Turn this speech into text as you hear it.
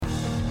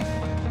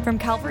From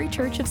Calvary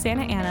Church of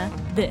Santa Ana,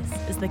 this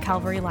is the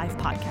Calvary Life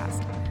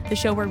Podcast, the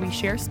show where we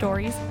share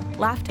stories,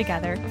 laugh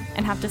together,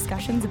 and have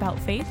discussions about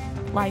faith,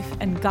 life,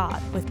 and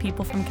God with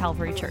people from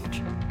Calvary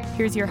Church.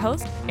 Here's your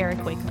host, Eric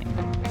Wakeling.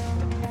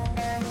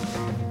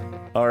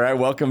 All right,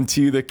 welcome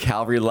to the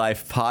Calvary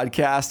Life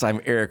Podcast. I'm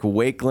Eric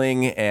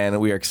Wakeling, and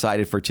we are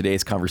excited for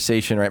today's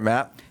conversation, right,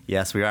 Matt?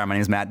 Yes, we are. My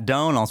name is Matt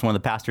Doan, also one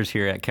of the pastors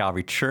here at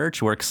Calvary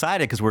Church. We're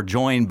excited because we're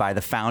joined by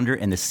the founder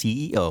and the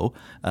CEO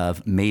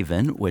of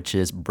Maven, which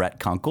is Brett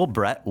Kunkel.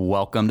 Brett,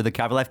 welcome to the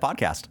Calvary Life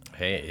Podcast.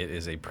 Hey, it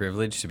is a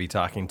privilege to be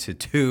talking to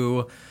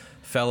two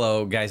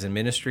fellow guys in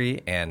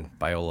ministry and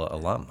Biola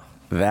alum.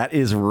 That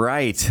is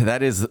right.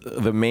 That is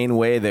the main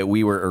way that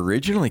we were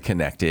originally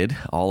connected,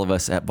 all of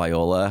us at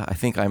Biola. I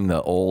think I'm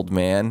the old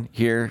man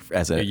here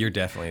You're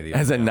definitely the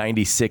old as a man.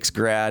 96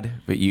 grad,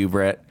 but you,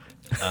 Brett?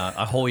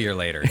 A whole year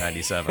later,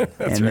 97.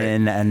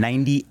 Then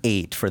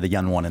 98 for the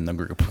young one in the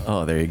group.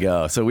 Oh, there you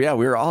go. So yeah,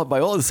 we were all at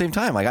Biola at the same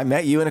time. Like I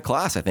met you in a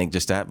class, I think,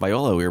 just at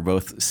Biola. We were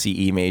both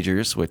CE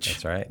majors,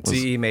 which That's right.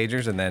 CE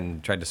majors, and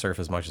then tried to surf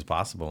as much as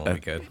possible when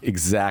we could.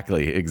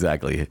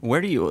 Exactly.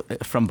 Where do you,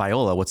 from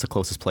Biola, what's the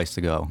closest place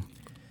to go?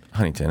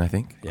 Huntington, I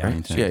think. Yeah,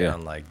 Huntington.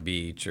 down like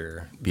Beach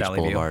or Beach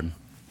Valley View. Boulevard.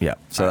 Yeah.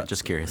 So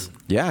Just curious.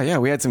 Yeah,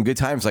 we had some good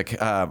times. Like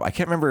I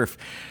can't remember if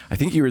I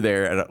think you were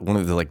there at one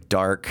of the like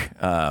dark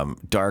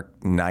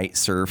night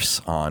surfs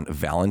on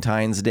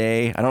Valentine's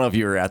Day. I don't know if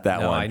you were at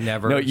that No, one. I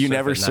never No, you surfed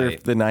never at surfed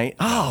night. the night.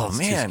 Oh it's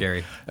too man,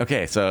 scary.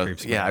 Okay, so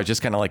Creeps me yeah, out. I was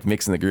just kind of like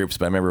mixing the groups.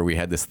 But I remember we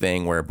had this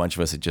thing where a bunch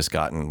of us had just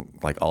gotten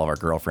like all of our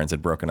girlfriends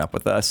had broken up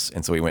with us,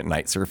 and so we went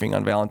night surfing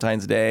on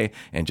Valentine's Day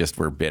and just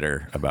were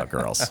bitter about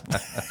girls.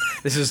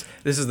 This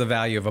is the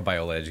value of a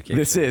Biola education.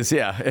 This is,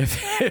 yeah.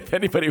 If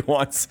anybody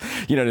wants,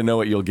 to know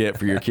what you'll get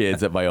for your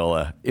kids at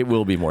Biola, it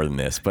will be more than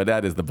this. But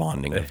that is the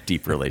bonding of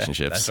deep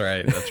relationships.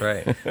 That's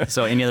right.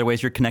 So any other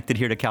ways you're connected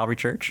here to Calvary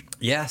Church?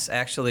 Yes,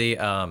 actually,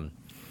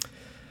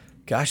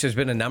 there's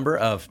been a number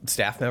of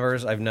staff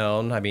members I've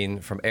known. I mean,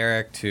 from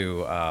Eric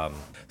to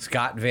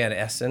Scott Van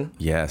Essen.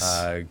 Yes.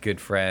 A good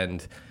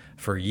friend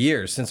for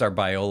years, since our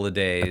Biola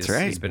days. That's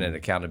right. He's been an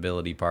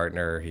accountability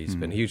partner. He's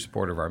been a huge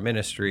supporter of our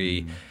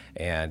ministry,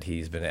 and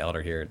he's been an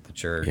elder here at the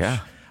church. Yeah.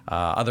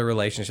 Other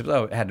relationships.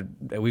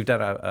 We've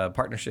done a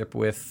partnership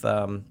with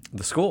the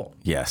school.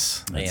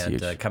 Yes. That's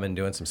huge. And come in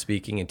doing some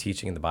speaking and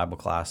teaching in the Bible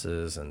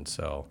classes. And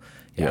so,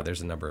 Yep.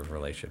 there's a number of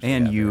relationships.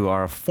 And we have you there.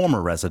 are a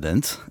former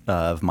resident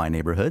of my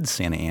neighborhood,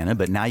 Santa Ana,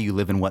 but now you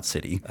live in what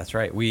city? That's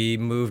right. We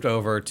moved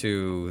over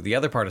to the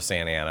other part of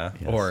Santa Ana,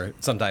 or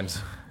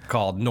sometimes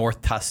called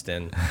North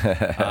Tustin.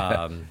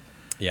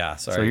 Sorry.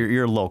 So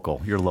you're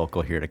local. You're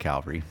local here to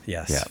Calvary.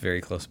 Yes, Yeah. very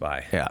close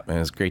by. Yeah, and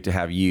it's great to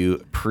have you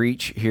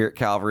preach here at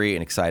Calvary,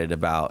 and excited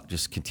about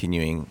just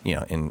continuing,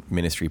 in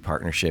ministry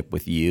partnership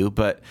with you.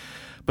 But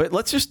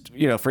let's just,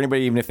 for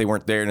anybody, even if they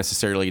weren't there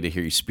necessarily to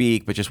hear you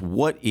speak, but just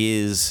what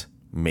is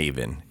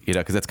Maven?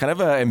 Because that's kind of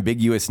an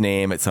ambiguous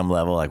name at some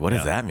level. Like, what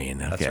does that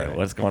mean? Okay, right.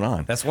 what's going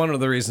on? That's one of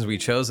the reasons we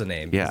chose a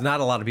name. Yeah. Because not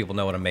a lot of people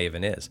know what a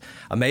maven is.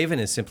 A maven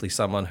is simply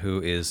someone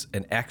who is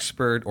an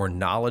expert or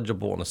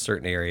knowledgeable in a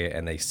certain area,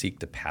 and they seek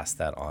to pass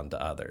that on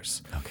to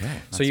others. Okay.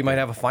 So you might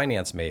have a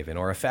finance maven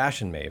or a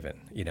fashion maven,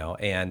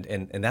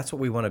 and that's what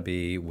we want to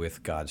be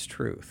with God's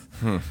truth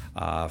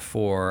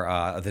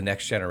for the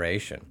next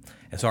generation.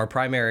 And so our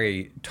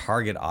primary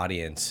target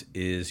audience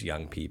is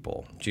young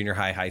people, junior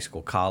high, high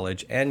school,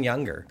 college, and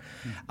younger.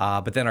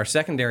 But then our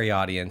secondary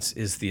audience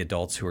is the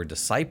adults who are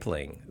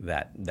discipling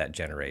that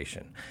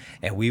generation.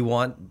 And we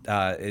want,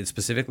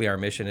 specifically our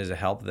mission is to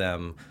help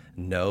them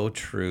know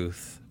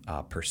truth,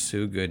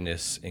 pursue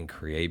goodness, and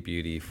create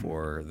beauty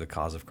for the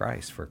cause of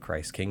Christ, for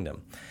Christ's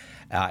kingdom.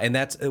 And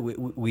that's,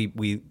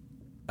 we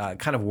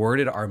kind of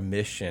worded our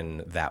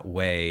mission that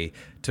way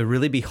to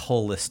really be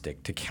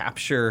holistic, to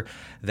capture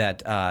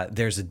that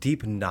there's a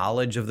deep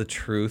knowledge of the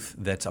truth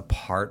that's a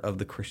part of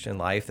the Christian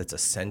life, that's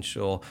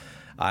essential,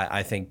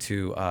 I think,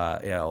 to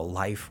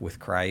life with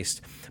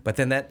Christ. But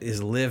then that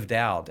is lived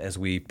out as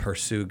we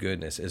pursue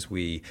goodness, as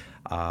we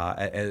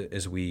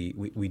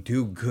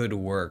do good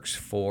works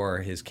for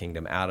His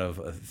kingdom out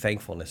of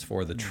thankfulness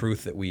for the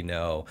truth that we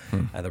know,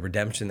 the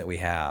redemption that we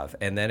have,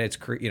 and then it's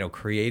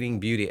creating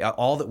beauty.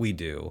 All that we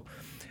do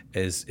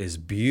is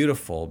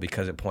beautiful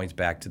because it points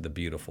back to the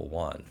beautiful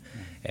one.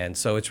 And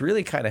so it's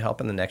really kind of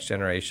helping the next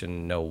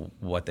generation know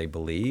what they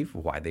believe,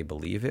 why they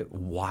believe it,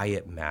 why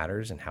it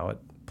matters, and how it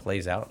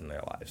plays out in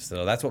their lives.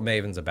 So that's what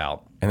Maven's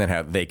about. And then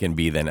how they can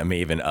be then a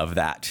maven of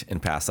that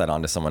and pass that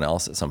on to someone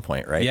else at some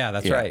point, right? Yeah,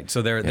 that's right.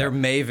 So they're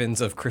mavens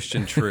of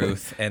Christian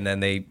truth, and then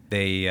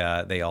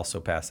they also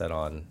pass that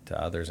on to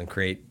others and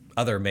create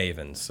other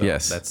mavens. So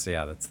Yes. that's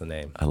the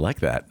name. I like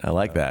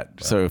that.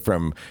 So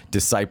from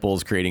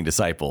disciples creating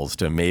disciples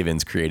to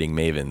mavens creating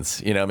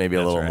mavens, maybe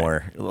a little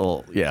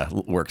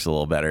right. works a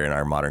little better in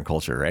our modern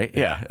culture, right?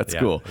 Yeah, that's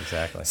cool.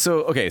 Exactly.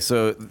 So, okay,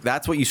 so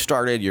that's what you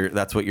started,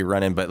 that's what you're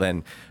running, but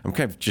then I'm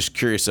kind of just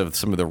curious of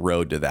some of the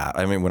road to that.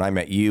 I mean, when I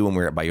met you, when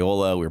we were at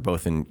Biola, we were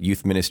both in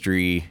youth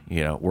ministry,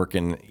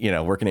 working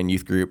in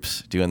youth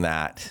groups, doing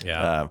that.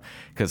 Yeah.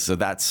 So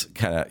that's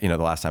kind of, the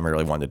last time I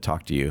really wanted to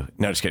talk to you.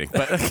 No, just kidding.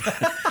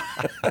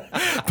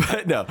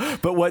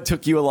 But what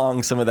took you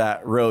along some of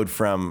that road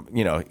from,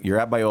 you're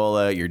at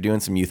Biola, you're doing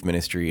some youth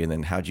ministry, and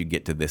then how'd you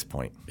get to this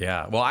point?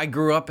 Yeah. Well, I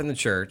grew up in the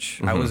church.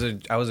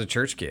 Mm-hmm. I was a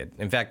church kid.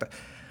 In fact,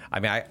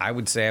 I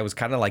would say I was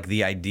kind of like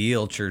the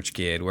ideal church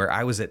kid where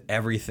I was at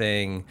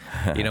everything.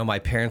 My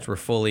parents were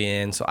fully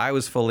in, so I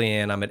was fully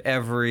in. I'm at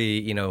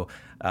every,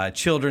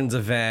 children's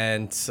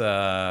event,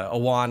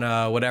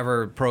 Awana,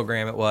 whatever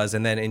program it was.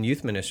 And then in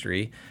youth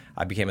ministry,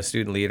 I became a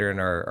student leader in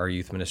our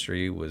youth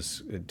ministry,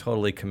 was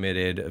totally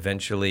committed.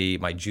 Eventually,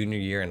 my junior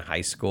year in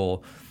high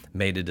school,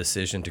 made a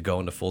decision to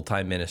go into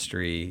full-time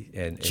ministry.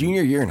 And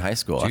junior year in high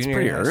school, that's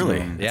pretty early.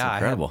 Yeah,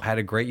 incredible. I had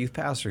a great youth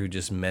pastor who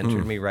just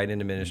mentored me right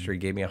into ministry,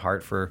 gave me a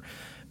heart for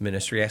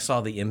ministry. I saw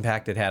the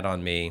impact it had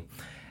on me.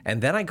 And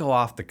then I go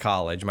off to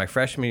college. My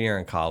freshman year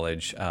in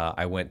college,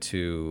 I went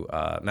to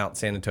Mount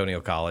San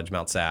Antonio College,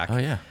 Mount SAC. Oh,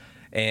 yeah.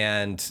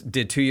 And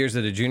did 2 years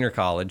at a junior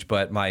college.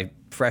 But my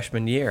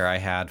freshman year, I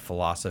had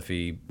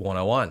Philosophy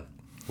 101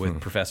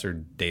 with Professor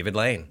David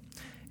Lane.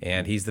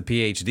 And he's the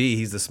PhD.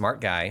 He's the smart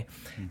guy.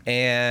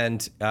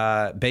 And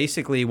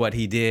basically what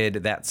he did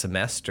that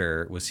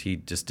semester was he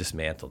just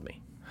dismantled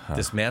me.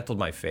 Dismantled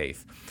my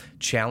faith,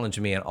 challenged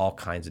me in all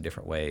kinds of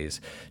different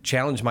ways,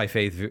 challenged my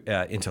faith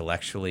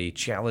intellectually,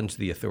 challenged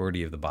the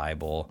authority of the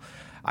Bible.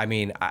 I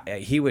mean,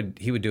 he would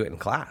do it in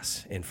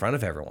class in front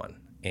of everyone.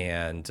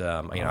 And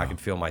I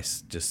could feel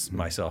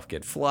myself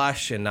get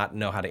flush and not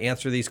know how to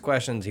answer these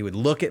questions. He would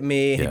look at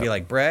me. He'd be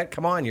like, "Brett,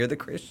 come on, you're the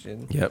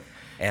Christian." Yep.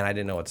 And I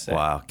didn't know what to say.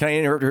 Wow. Can I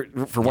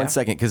interrupt for 1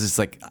 second? Because it's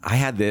like I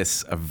had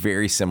a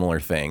very similar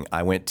thing.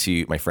 I went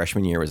to my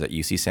freshman year was at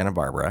UC Santa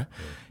Barbara,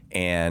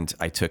 and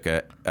I took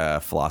a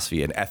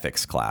philosophy and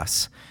ethics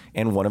class.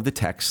 And one of the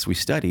texts we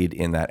studied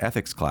in that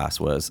ethics class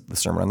was the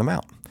Sermon on the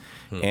Mount.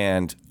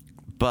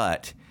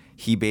 But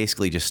he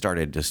basically just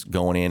started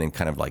going in and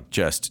kind of like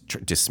just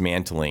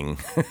dismantling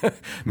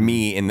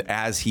me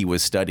as he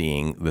was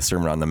studying the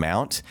Sermon on the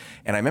Mount.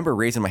 And I remember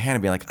raising my hand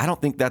and being like, I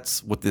don't think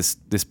that's what this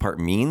part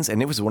means.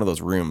 And it was one of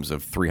those rooms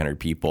of 300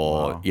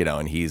 people,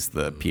 and he's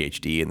the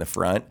PhD in the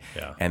front.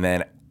 Yeah. And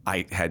then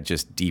I had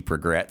just deep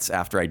regrets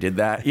after I did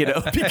that,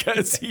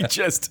 because he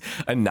just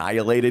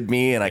annihilated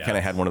me. And I kind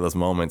of had one of those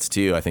moments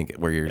too, I think,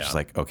 where you're just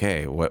like,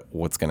 okay,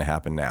 what's going to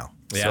happen now?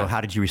 Yeah. So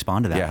how did you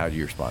respond to that? Yeah, how did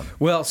you respond?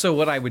 Well, so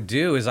what I would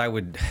do is I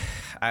would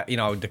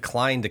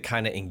decline to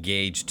kind of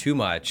engage too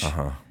much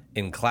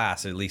in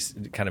class, at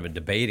least kind of in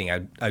debating.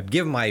 I'd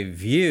give my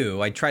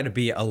view. I'd try to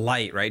be a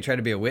light, right? Try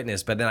to be a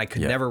witness, but then I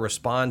could never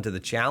respond to the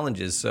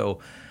challenges. So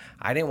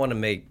I didn't want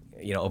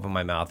to open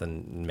my mouth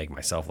and make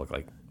myself look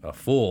like a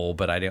fool,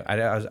 but I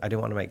didn't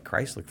want to make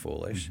Christ look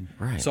foolish.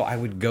 Mm-hmm. Right. So I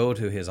would go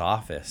to his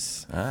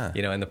office,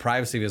 in the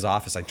privacy of his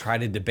office. I'd try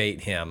to debate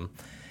him.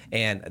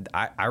 And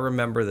I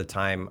remember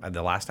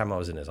the last time I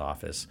was in his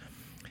office,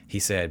 he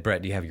said,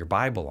 "Brett, do you have your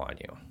Bible on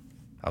you?"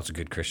 I was a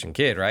good Christian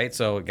kid, right?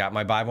 So got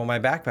my Bible in my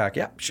backpack.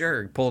 Yeah,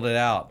 sure. Pulled it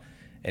out.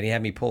 And he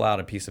had me pull out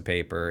a piece of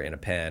paper and a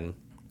pen,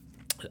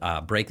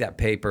 break that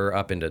paper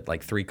up into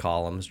like 3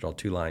 columns, draw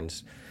 2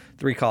 lines,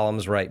 3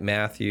 columns, write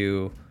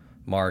Matthew,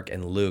 Mark,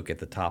 and Luke at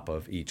the top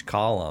of each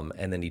column.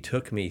 And then he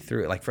took me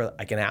through it for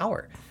an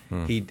hour.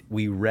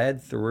 We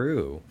read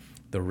through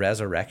the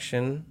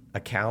resurrection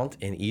account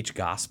in each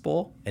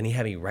gospel, and he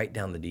had me write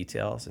down the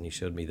details, and he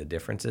showed me the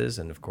differences.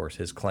 And of course,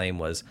 his claim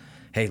was,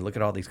 "Hey, look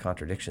at all these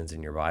contradictions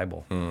in your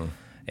Bible."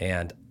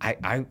 And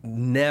I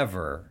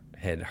never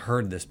had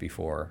heard this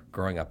before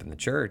growing up in the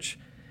church.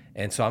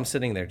 And so I'm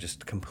sitting there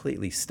just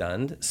completely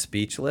stunned,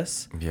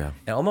 speechless, and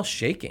almost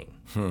shaking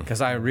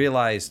because I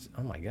realized,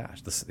 oh my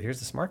gosh, here's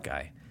the smart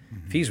guy.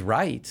 If he's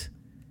right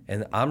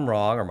and I'm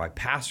wrong, or my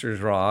pastor's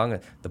wrong,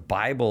 the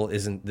Bible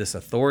isn't this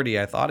authority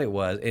I thought it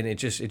was, and it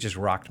just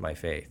rocked my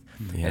faith.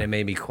 And it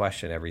made me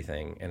question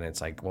everything. And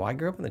it's like, well, I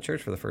grew up in the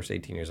church for the first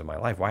 18 years of my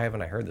life. Why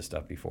haven't I heard this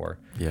stuff before?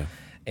 Yeah.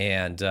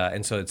 And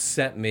so it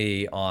sent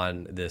me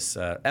on this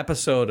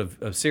episode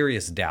of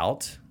serious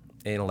doubt,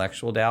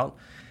 intellectual doubt.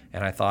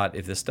 And I thought,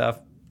 if this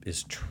stuff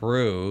is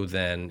true,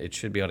 then it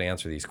should be able to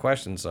answer these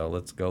questions. So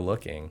let's go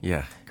looking.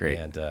 Yeah, great.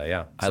 And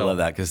I love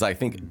that, because I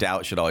think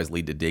doubt should always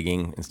lead to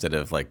digging instead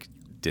of like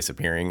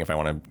disappearing, if I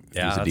want to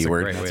Yeah, use a that's D a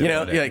word, great way to you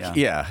know, put it. like,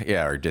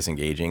 yeah, or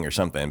disengaging or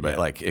something. But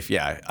like,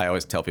 I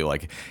always tell people,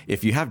 like,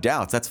 if you have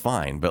doubts, that's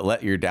fine, but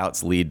let your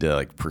doubts lead to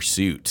like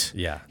pursuit.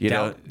 Yeah, you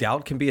know.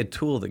 doubt can be a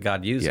tool that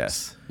God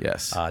uses.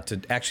 Yes.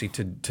 To actually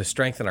to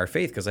strengthen our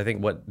faith, because I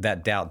think what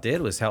that doubt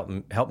did was help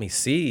me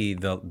see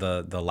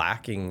the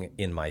lacking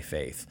in my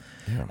faith,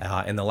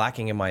 and the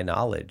lacking in my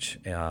knowledge,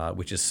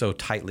 which is so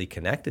tightly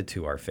connected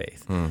to our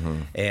faith.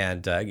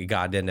 And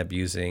God ended up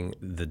using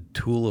the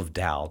tool of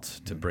doubt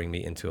to bring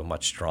me into a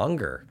much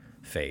stronger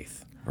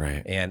faith.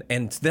 Right. And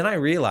then I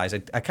realized,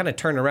 I kind of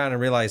turned around and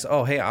realized,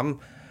 oh, hey,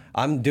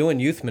 I'm doing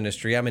youth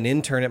ministry. I'm an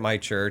intern at my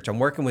church. I'm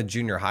working with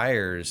junior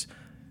hires.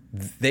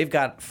 They've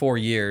got 4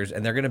 years,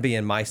 and they're going to be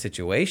in my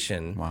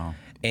situation. Wow.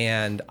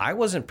 And I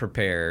wasn't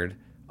prepared.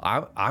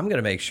 I'm going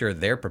to make sure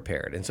they're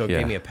prepared. And so it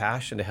gave me a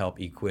passion to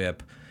help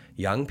equip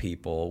young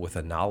people with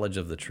a knowledge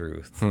of the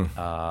truth,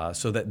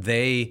 so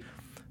that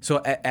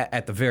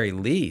at the very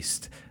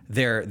least,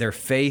 their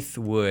faith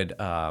would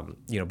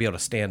be able to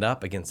stand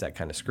up against that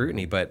kind of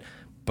scrutiny, but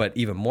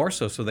even more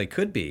so they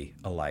could be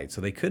a light,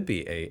 so they could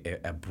be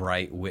a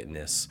bright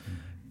witness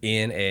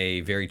in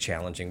a very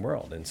challenging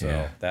world. And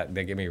so that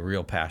gave me a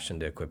real passion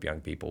to equip young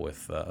people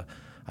with a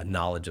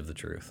knowledge of the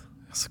truth.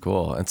 That's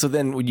cool. And so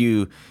then when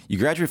you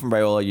graduated from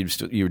Biola,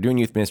 you were doing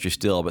youth ministry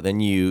still, but then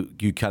you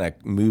kind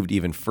of moved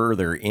even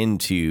further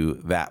into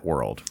that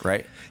world,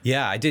 right?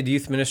 Yeah, I did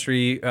youth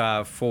ministry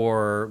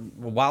for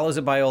while I was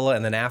at Biola,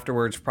 and then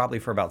afterwards, probably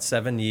for about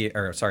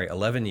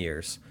 11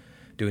 years,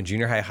 doing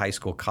junior high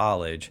school,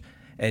 college,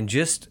 and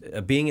just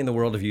being in the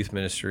world of youth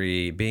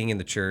ministry, being in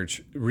the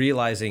church,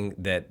 realizing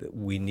that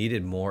we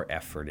needed more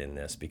effort in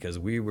this because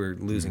we were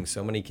losing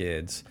so many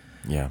kids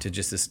to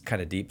just this kind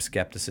of deep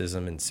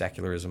skepticism and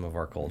secularism of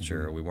our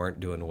culture. We weren't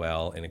doing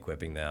well in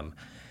equipping them.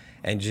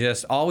 And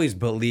just always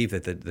believe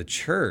that the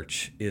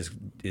church is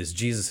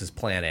Jesus's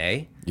plan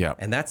A,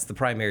 and that's the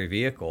primary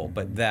vehicle,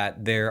 but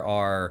that there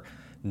are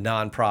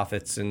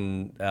nonprofits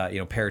and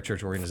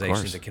parachurch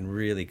organizations that can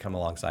really come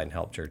alongside and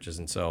help churches.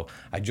 And so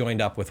I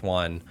joined up with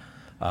one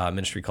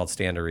ministry called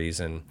Stand to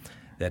Reason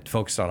that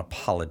focused on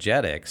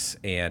apologetics,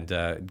 and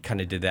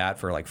kind of did that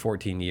for like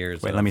 14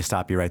 years. Wait, let me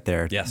stop you right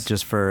there. Yes.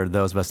 Just for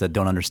those of us that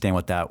don't understand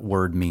what that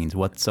word means,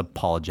 what's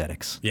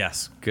apologetics?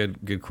 Yes,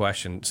 good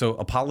question. So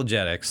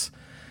apologetics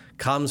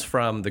comes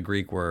from the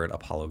Greek word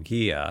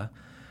apologia,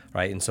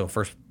 right? And so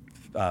First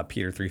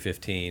Peter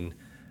 3:15,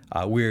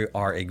 we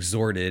are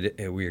exhorted,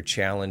 we are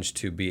challenged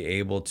to be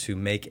able to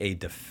make a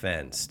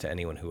defense to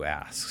anyone who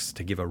asks,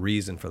 to give a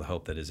reason for the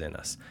hope that is in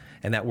us.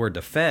 And that word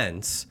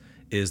defense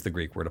is the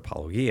Greek word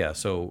apologia.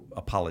 So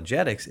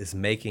apologetics is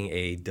making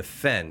a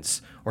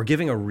defense or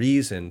giving a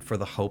reason for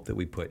the hope that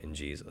we put in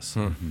Jesus.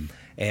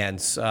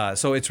 And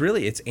so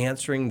it's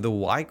answering the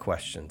why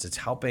questions. It's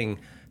helping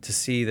to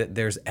see that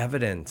there's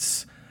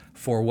evidence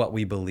for what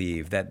we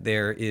believe, that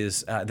there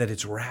is that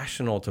it's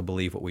rational to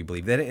believe what we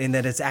believe, and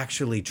that it's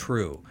actually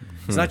true.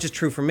 It's not just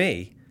true for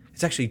me;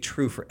 it's actually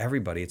true for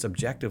everybody. It's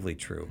objectively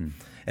true.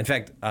 In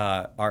fact,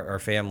 our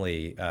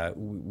family,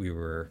 we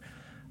were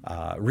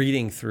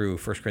reading through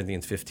 1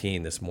 Corinthians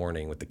 15 this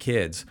morning with the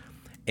kids,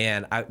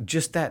 and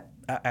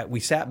we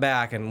sat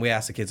back and we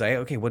asked the kids,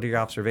 "Okay, what are your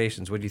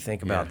observations? What do you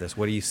think about this?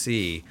 What do you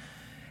see?"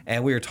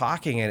 And we were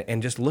talking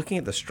and just looking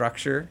at the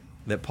structure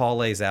that Paul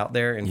lays out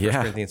there in 1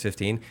 Corinthians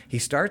 15, he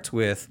starts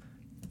with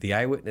the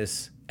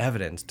eyewitness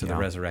evidence to the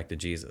resurrected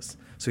Jesus.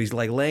 So he's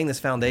like laying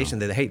this foundation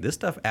that, hey, this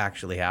stuff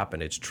actually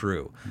happened. It's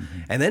true.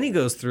 And then he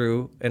goes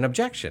through an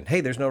objection. Hey,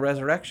 there's no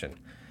resurrection.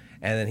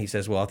 And then he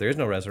says, well, if there is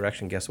no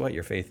resurrection, guess what?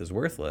 Your faith is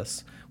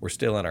worthless. We're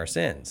still in our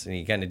sins. And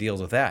he kind of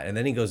deals with that. And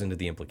then he goes into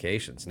the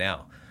implications.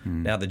 Now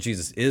that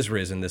Jesus is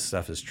risen, this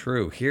stuff is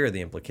true. Here are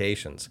the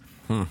implications.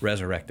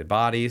 Resurrected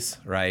bodies,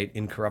 right?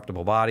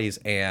 Incorruptible bodies,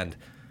 and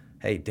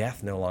hey,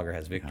 death no longer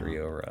has victory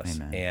over us.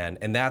 Amen.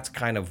 And that's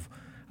kind of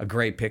a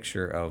great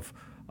picture of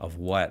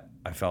what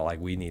I felt like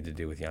we need to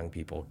do with young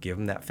people. Give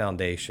them that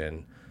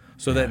foundation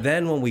so that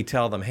then when we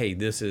tell them, hey,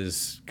 this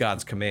is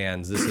God's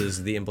commands, this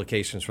is the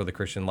implications for the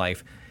Christian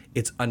life,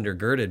 it's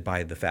undergirded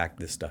by the fact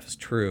this stuff is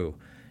true.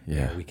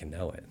 And we can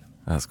know it.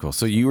 That's cool.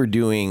 So you were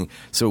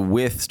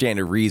with Stand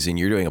to Reason,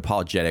 you're doing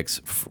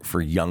apologetics for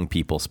young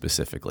people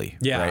specifically,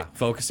 right?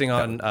 Focusing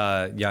on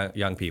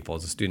young people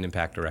as a student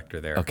impact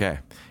director there. Okay.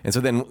 And so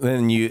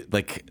then you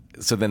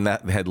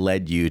that had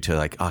led you to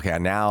like, okay,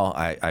 now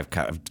I've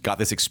kind of got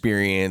this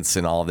experience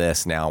and all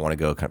this. Now I want to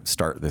go kind of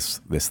start this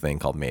thing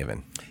called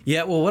Maven.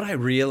 Yeah, well, what I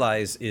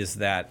realize is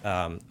that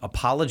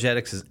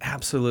apologetics is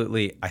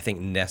absolutely, I think,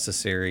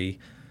 necessary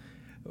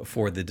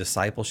for the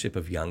discipleship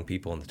of young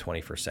people in the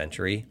 21st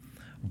century.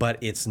 But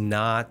it's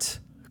not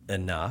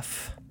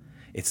enough.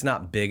 It's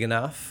not big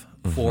enough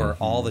for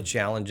all the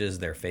challenges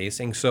they're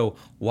facing. So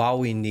while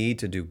we need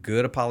to do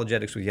good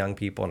apologetics with young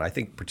people, and I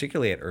think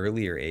particularly at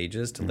earlier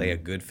ages to lay a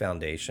good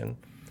foundation,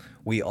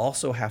 we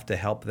also have to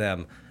help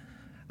them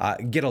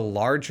get a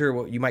larger,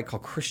 what you might call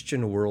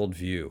Christian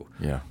worldview,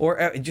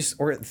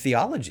 or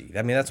theology.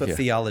 I mean, that's what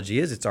theology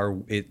is. It's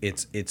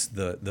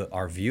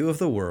our view of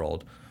the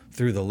world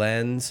through the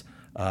lens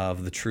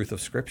of the truth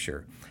of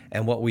Scripture.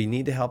 And what we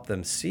need to help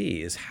them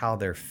see is how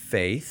their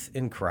faith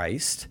in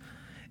Christ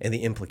and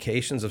the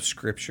implications of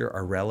Scripture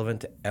are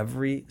relevant to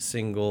every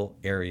single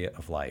area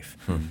of life.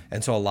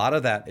 And so a lot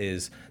of that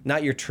is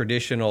not your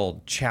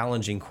traditional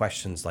challenging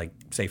questions like,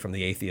 say, from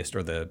the atheist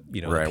or the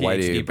the Right. PhD Why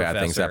do bad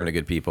things professor. happen to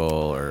good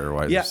people, or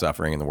why is there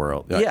suffering in the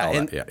world? Yeah, All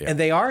and, that. and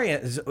they are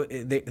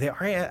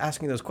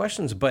asking those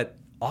questions, but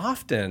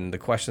often the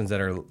questions that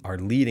are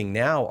leading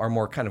now are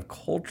more kind of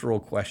cultural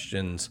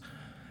questions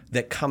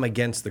that come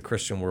against the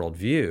Christian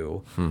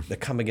worldview, that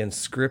come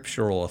against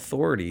scriptural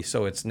authority.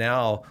 So it's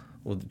now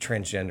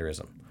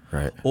transgenderism,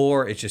 Right.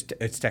 or it's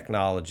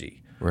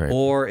technology, Right.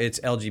 or it's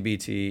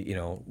LGBT,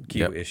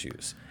 Q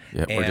issues,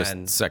 Yeah, or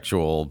just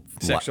sexual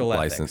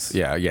license.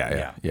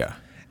 ethics. Yeah.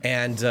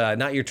 And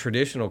not your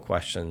traditional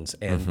questions.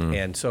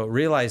 And so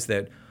realize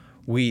that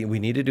we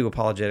need to do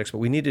apologetics, but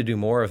we need to do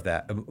more of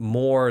that,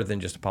 more than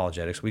just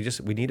apologetics.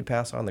 We need to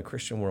pass on the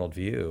Christian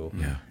worldview,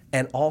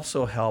 and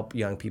also help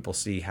young people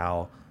see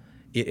how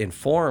it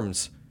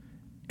informs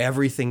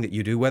everything that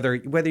you do, whether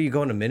you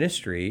go into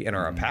ministry and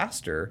are a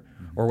pastor,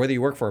 or whether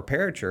you work for a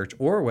parachurch,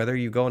 or whether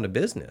you go into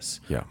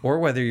business, or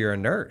whether you're a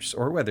nurse,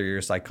 or whether you're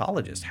a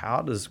psychologist.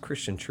 How does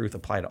Christian truth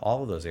apply to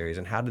all of those areas,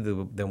 and how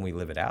then we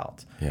live it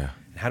out? Yeah.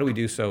 And how do we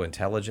do so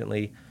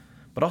intelligently,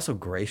 but also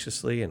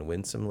graciously and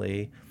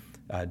winsomely,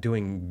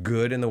 doing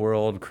good in the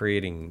world,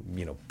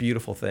 creating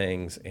beautiful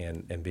things,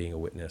 and being a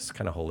witness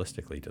kind of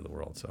holistically to the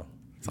world. So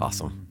It's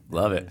awesome.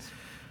 Love it.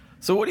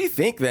 So what do you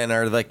think then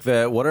are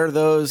what are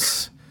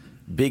those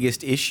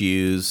biggest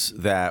issues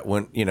that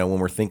when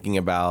we're thinking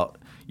about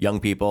young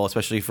people,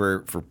 especially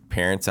for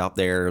parents out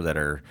there that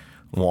are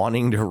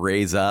wanting to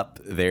raise up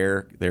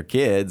their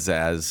kids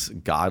as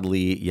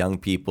godly young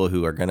people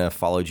who are going to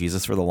follow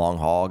Jesus for the long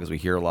haul? Because we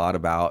hear a lot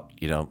about,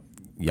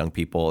 young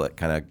people that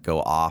kind of go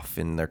off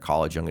in their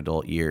college, young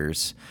adult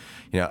years.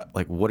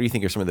 What do you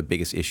think are some of the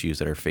biggest issues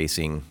that are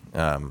facing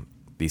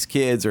these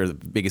kids, or the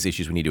biggest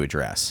issues we need to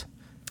address?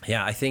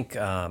 yeah, I think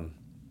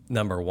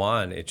number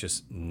one, it's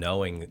just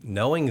knowing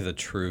the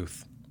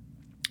truth,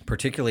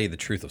 particularly the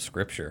truth of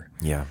Scripture.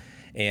 Yeah.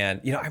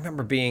 And, I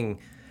remember being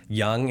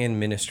young in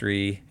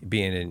ministry,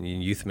 being in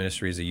youth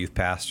ministry as a youth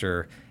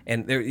pastor,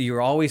 and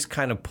you're always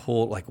kind of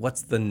pulled, like,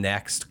 what's the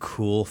next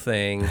cool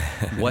thing?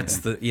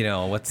 What's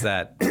what's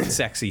that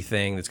sexy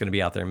thing that's going to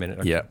be out there in a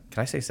minute? Yeah.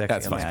 Can I say sexy?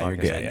 That's on this fine. You're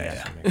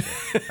podcast? good.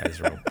 Yeah.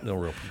 It's no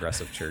real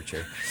progressive church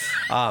here.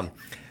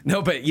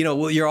 No, but,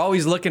 you're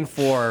always looking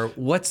for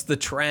what's the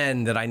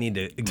trend that I need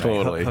to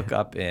Totally. hook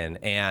up in.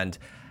 And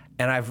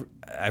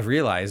I've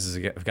realized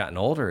as I've gotten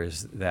older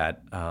is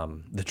that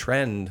the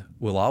trend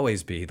will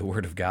always be the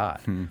Word of God,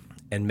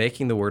 and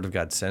making the Word of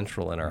God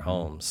central in our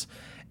homes.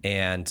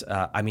 And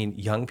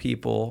young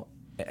people,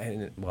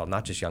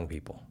 not just young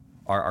people,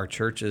 our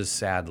churches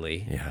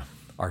sadly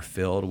are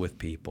filled with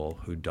people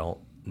who don't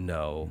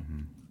know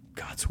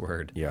God's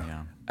Word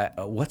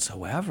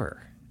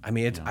whatsoever. I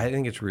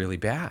think it's really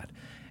bad.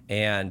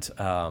 And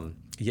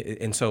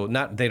so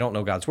they don't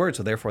know God's Word,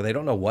 so therefore they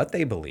don't know what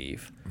they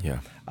believe. Yeah.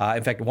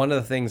 In fact, one of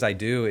the things I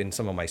do in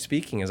some of my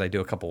speaking is I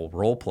do a couple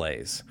role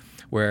plays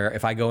where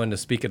if I go in to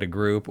speak at a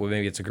group, or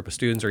maybe it's a group of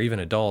students or even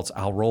adults,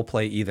 I'll role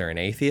play either an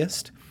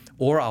atheist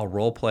or I'll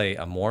role play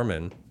a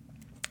Mormon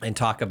and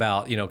talk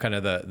about, kind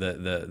of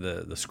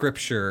the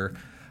Scripture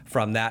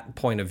from that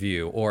point of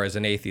view. Or as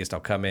an atheist, I'll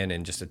come in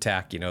and just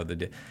attack,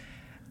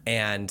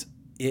 and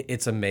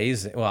it's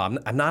amazing. Well,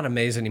 I'm not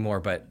amazed anymore,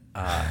 but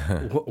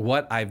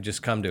what I've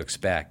just come to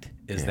expect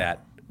is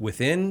that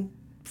within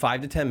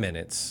 5 to 10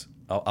 minutes,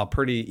 I'll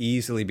pretty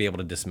easily be able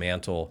to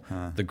dismantle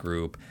the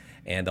group,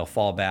 and they'll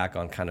fall back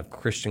on kind of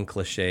Christian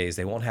cliches.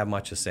 They won't have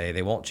much to say.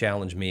 They won't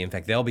challenge me. In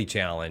fact, they'll be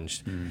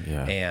challenged.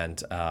 And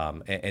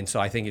so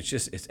I think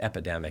it's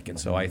epidemic. And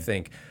so I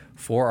think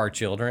for our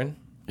children,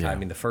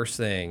 the first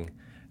thing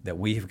that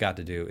we've got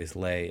to do is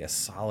lay a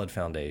solid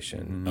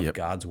foundation of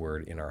God's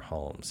Word in our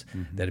homes,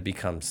 that it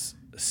becomes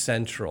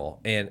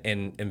central.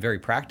 And very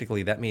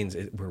practically, that means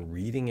we're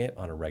reading it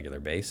on a regular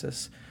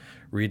basis,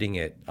 reading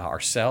it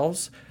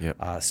ourselves,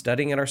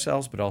 studying it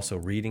ourselves, but also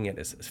reading it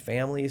as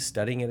families,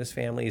 studying it as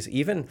families.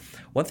 Even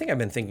one thing I've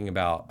been thinking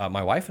about,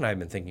 my wife and I have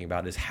been thinking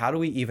about, is how do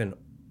we even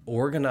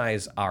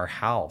organize our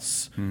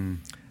house?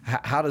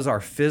 How do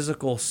our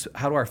physical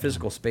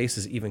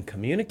spaces even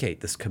communicate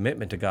this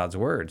commitment to God's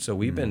Word? So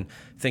we've been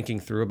thinking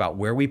through about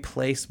where we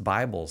place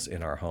Bibles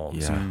in our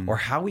homes, or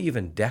how we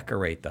even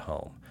decorate the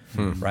home.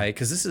 Right?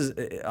 Because this is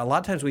a lot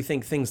of times we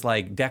think things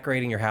like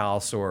decorating your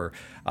house or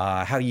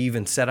how you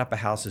even set up a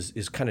house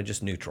is kind of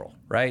just neutral,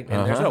 right?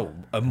 And there's no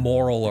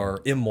moral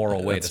or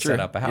immoral way to set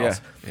up a house.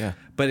 Yeah.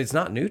 But it's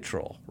not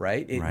neutral,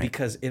 right?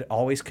 Because it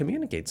always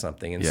communicates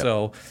something. And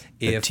so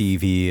if the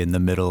TV in the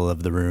middle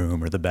of the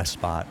room or the best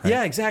spot. Right?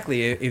 Yeah,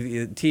 exactly.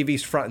 If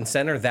TV's front and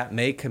center, that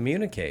may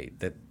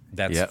communicate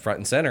that's front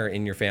and center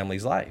in your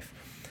family's life.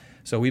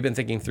 So we've been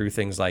thinking through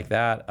things like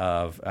that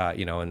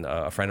and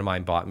a friend of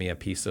mine bought me a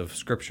piece of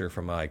Scripture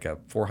from like a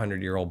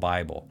 400-year-old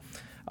Bible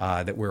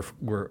that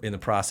we're in the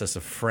process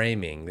of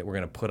framing, that we're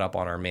going to put up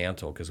on our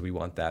mantle because we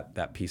want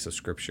that piece of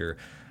Scripture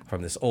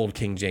from this old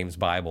King James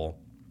Bible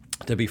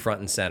to be front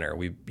and center.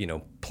 We,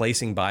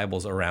 placing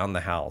Bibles around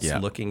the house,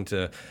 looking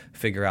to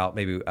figure out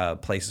maybe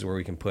places where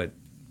we can put,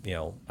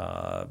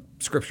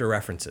 scripture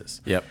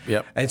references. Yep.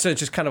 And so it's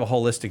just kind of a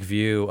holistic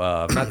view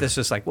of not this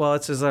just like, well,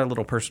 it's just our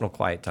little personal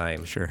quiet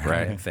time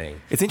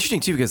thing. It's interesting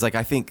too, because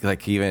I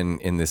think even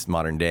in this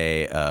modern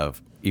day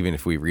of, even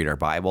if we read our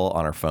Bible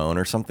on our phone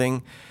or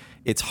something,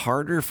 it's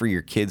harder for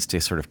your kids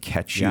to sort of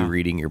catch you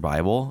reading your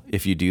Bible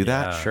if you do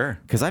that. Sure.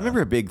 Because I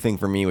remember a big thing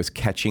for me was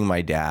catching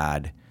my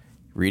dad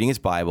reading his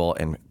Bible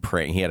and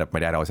praying. My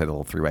dad always had a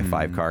little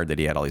 3x5 card that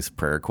he had all these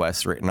prayer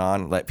requests written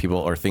on,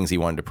 or things he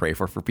wanted to pray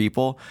for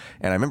people.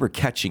 And I remember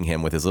catching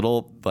him with his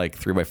little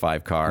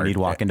 3x5 card. When he'd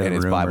walk into the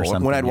room Bible, or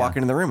something. when I'd walk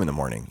into the room in the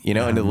morning,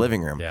 into the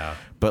living room. Yeah.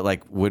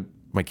 But would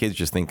my kids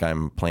just think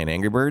I'm playing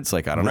Angry Birds? I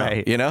don't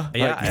know,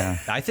 Yeah,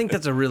 I think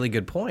that's a really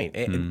good point.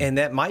 And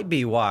that might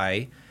be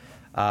why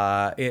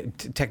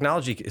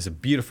technology is a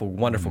beautiful,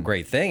 wonderful,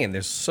 great thing, and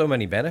there's so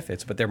many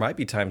benefits, but there might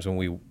be times when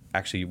we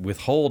actually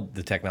withhold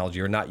the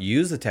technology or not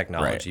use the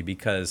technology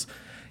because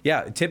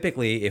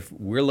typically if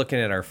we're looking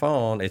at our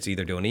phone, it's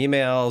either doing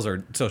emails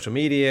or social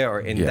media,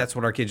 and that's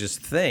what our kids just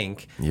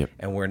think,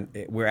 and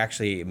we're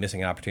actually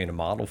missing an opportunity to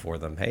model for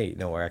them, hey,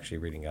 no, we're actually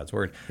reading God's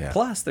word.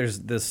 Plus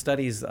there's the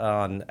studies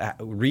on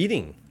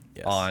reading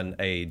on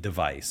a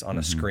device, on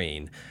a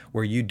screen,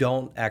 where you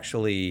don't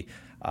actually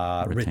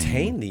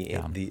retain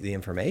the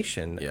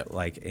information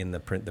like in the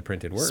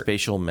printed word.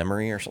 Spatial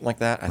memory or something like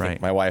that. I think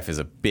my wife is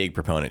a big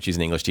proponent. She's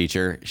an English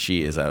teacher.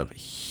 She is a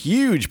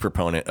huge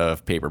proponent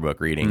of paper book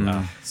reading.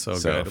 So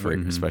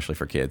good. Especially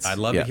for kids. I'd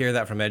love to hear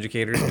that from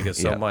educators because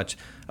so much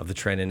of the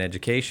trend in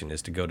education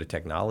is to go to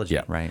technology.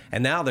 Yeah. Right.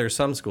 And now there's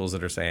some schools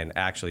that are saying,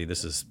 actually,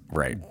 this is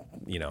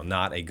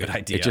not a good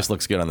idea. It just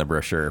looks good on the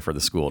brochure for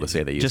the school to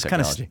say they use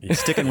technology. Kind of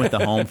sticking with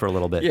the home for a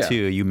little bit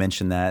too. You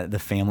mentioned that the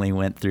family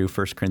went through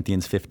 1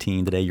 Corinthians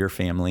 15 today, your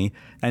family.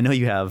 I know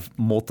you have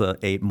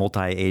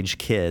multi-age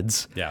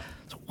kids. Yeah.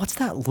 So what's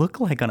that look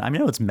like? I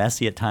know it's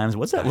messy at times.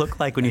 What's that look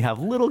like when you have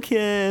little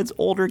kids,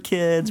 older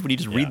kids, when you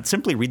just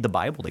simply read the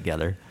Bible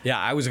together? Yeah,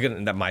 I was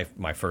going to,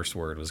 my first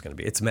word was going to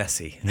be, it's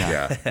messy.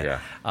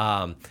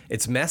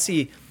 It's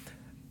messy,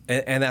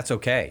 and that's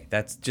okay.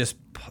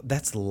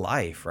 That's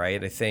life,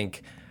 right? I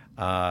think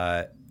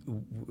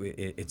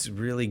it's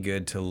really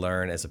good to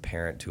learn as a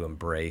parent to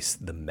embrace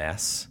the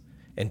mess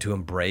and to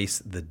embrace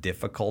the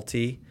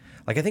difficulty.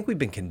 I think we've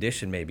been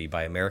conditioned maybe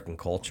by American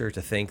culture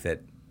to think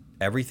that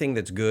everything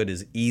that's good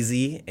is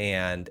easy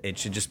and it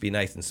should just be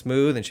nice and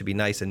smooth and should be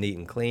nice and neat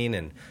and clean,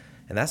 and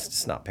that's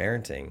just not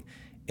parenting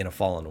in a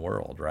fallen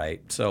world,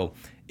 right? So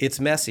it's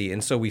messy,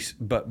 and so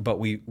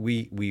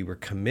we were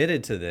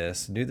committed to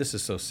this, knew this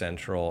is so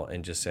central,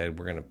 and just said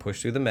we're going to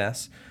push through the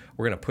mess.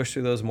 We're going to push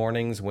through those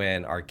mornings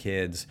when our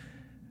kids,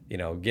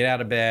 get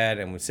out of bed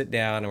and we sit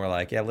down and we're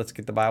like, let's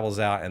get the Bibles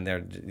out, and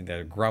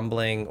they're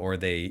grumbling, or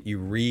you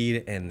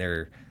read and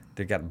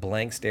they've got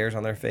blank stares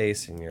on their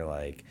face, and you're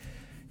like,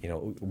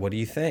 what do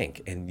you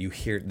think? And you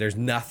hear there's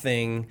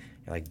nothing.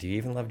 You're like, do you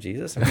even love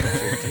Jesus? I mean,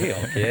 what's your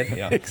deal,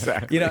 kid?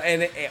 Exactly.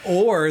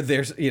 Or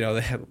there's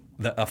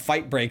a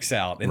fight breaks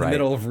out in the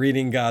middle of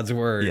reading God's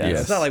word.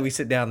 Yes. It's not like we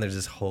sit down. There's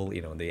this whole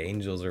the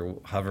angels are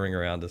hovering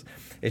around us.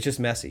 It's just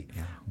messy,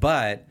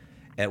 but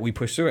we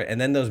push through it, and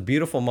then those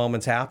beautiful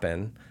moments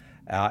happen,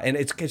 and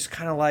it's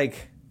kind of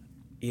like.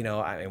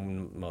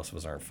 Most of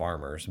us aren't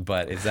farmers,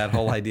 but it's that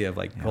whole idea of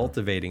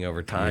cultivating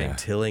over time,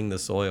 tilling the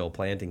soil,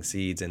 planting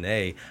seeds, and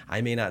I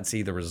may not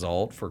see the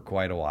result for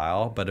quite a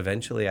while, but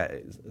eventually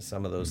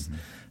some of those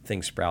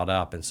things sprout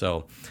up. And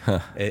so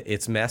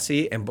it's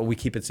messy, but we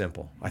keep it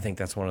simple. I think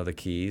that's one of the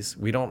keys.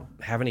 We don't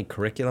have any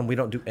curriculum. We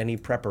don't do any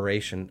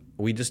preparation.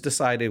 We just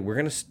decided we're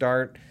going to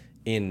start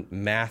in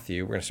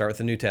Matthew. We're going to start with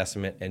the New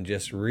Testament and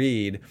just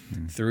read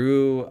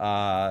through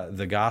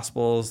the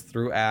Gospels,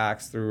 through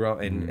Acts,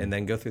 and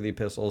then go through the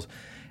epistles.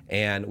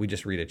 And we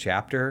just read a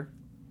chapter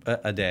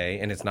a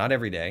day, and it's not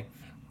every day.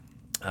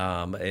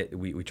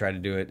 We try to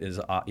do it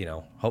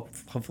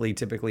hopefully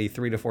typically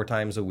 3 to 4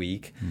 times a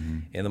week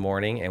in the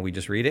morning, and we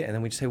just read it, and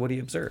then we just say, what do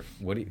you observe?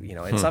 What do you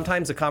And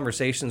sometimes the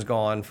conversations go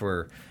on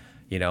for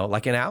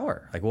like an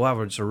hour. We'll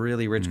have a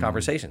really rich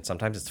conversation.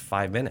 Sometimes it's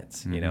 5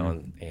 minutes,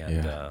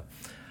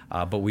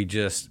 but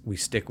we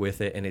stick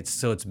with it, and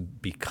it's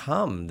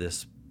become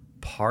this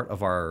part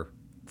of our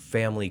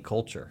family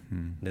culture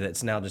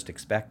that's now just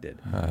expected.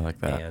 I like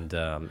that.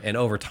 And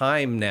over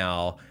time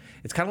now,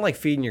 it's kind of like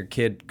feeding your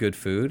kid good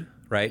food,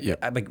 right? Yeah.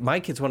 My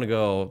kids want to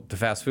go to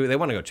fast food. They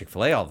want to go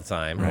Chick-fil-A all the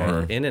time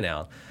or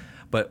In-N-Out.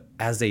 But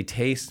as they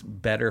taste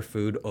better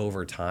food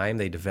over time,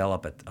 they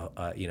develop a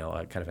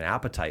kind of an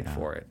appetite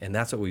for it, and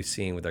that's what we've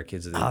seen with our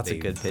kids. That's a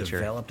good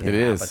picture. It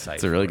is.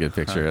 It's a really good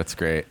picture. That's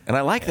great, and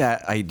I like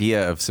that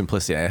idea of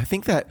simplicity. I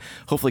think that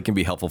hopefully can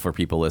be helpful for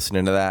people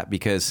listening to that,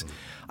 because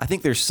I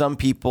think there's some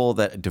people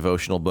that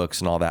devotional books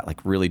and all that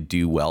really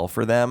do well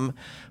for them,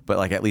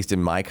 but at least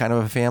in my kind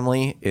of a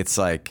family, it's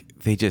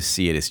they just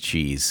see it as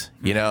cheese.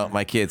 You know,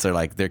 my kids are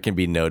like, there can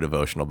be no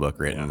devotional book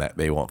written that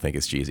they won't think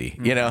is cheesy,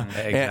 you know?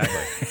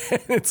 Exactly.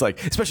 And it's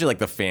like, especially like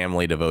the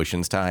family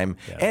devotions time.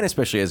 And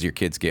especially as your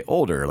kids get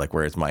older, like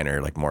whereas mine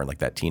are like more in like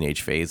that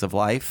teenage phase of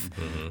life.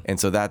 And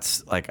so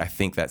that's like, I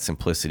think that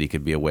simplicity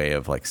could be a way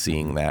of like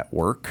seeing that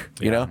work,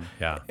 you know?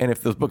 Yeah. And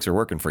if those books are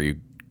working for you,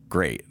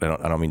 great. I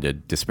don't mean to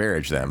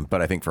disparage them,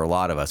 but I think for a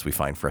lot of us, we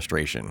find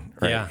frustration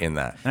in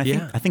that.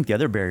 And I think the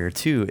other barrier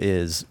too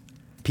is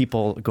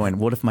people going,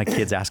 what if my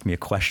kids ask me a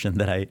question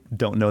that I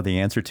don't know the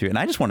answer to? And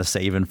I just want to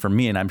say, even for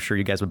me, and I'm sure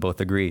you guys would both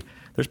agree,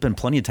 there's been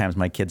plenty of times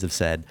my kids have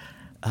said,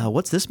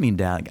 what's this mean,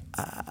 Dad?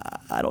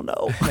 I don't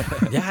know.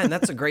 Yeah, and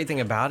that's a great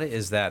thing about it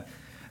is that,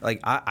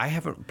 like, I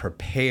haven't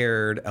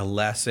prepared a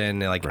lesson,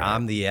 like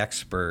I'm the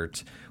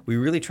expert. We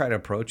really try to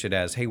approach it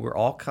as, hey, we're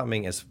all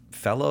coming as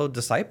fellow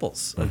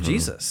disciples of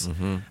Jesus.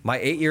 My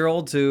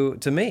 8-year-old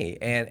to me,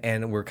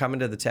 and we're coming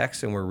to the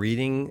text and we're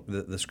reading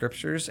the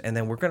scriptures, and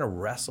then we're going to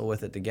wrestle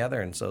with it together.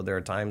 And so there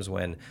are times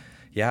when,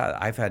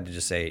 I've had to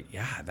just say,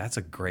 that's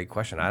a great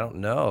question. I don't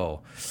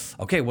know.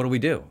 Okay, what do we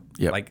do?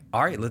 Yep. Like,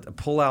 all right, let's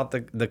pull out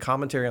the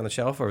commentary on the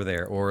shelf over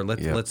there, or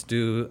let's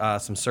do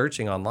some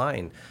searching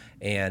online.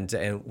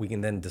 And we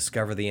can then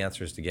discover the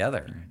answers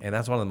together. And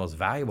that's one of the most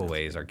valuable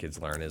ways our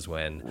kids learn is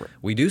when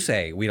we do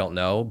say, we don't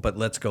know, but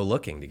let's go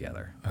looking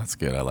together. That's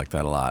good. I like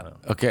that a lot.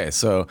 Okay,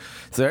 so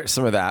there's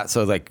some of that.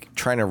 So like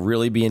trying to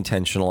really be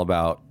intentional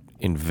about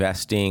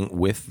investing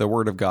with the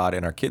Word of God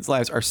in our kids'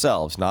 lives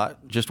ourselves,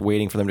 not just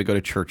waiting for them to go to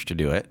church to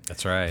do it.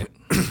 That's right.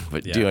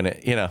 But doing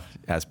it, you know,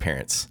 as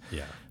parents.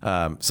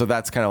 Yeah. So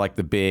that's kind of like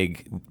the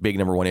big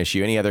number one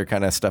issue. Any other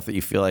kind of stuff that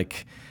you feel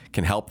like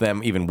can help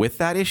them even with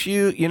that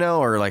issue, you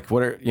know, or like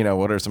what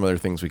are some other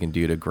things we can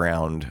do to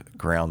ground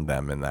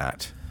them in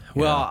that?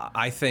 Well,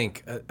 I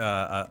think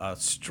a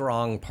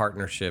strong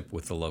partnership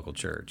with the local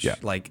church. Yeah.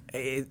 Like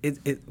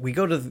we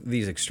go to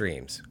these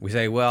extremes. We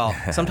say, well,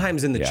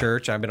 sometimes in the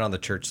church, I've been on the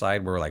church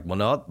side where we're like, well,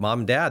 no, Mom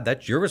and Dad,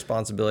 that's your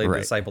responsibility to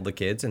disciple the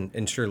kids.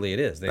 And surely it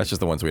is. That's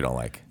just the ones we don't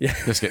like. Yeah.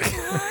 Just kidding.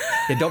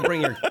 Don't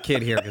bring your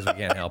kid here because we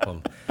can't help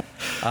them.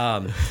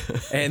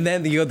 And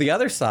then the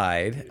other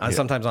side,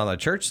 sometimes on the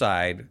church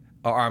side,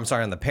 or I'm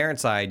sorry, on the parent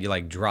side, you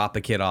like drop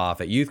a kid off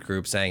at youth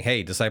group saying,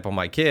 hey, disciple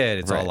my kid,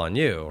 it's all on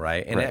you,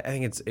 right? And I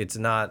think it's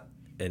not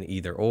an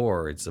either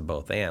or, it's a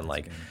both and.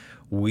 Like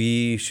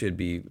we should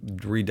be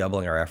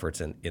redoubling our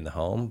efforts in the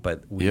home,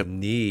 but we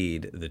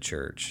need the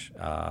church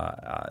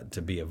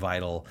to be a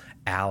vital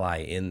ally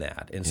in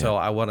that. And so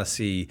I want to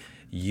see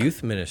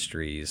youth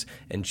ministries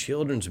and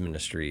children's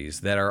ministries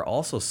that are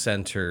also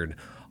centered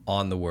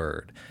on the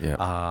Word,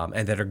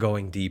 and that are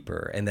going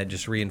deeper, and that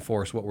just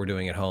reinforce what we're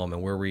doing at home,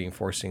 and we're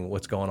reinforcing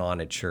what's going on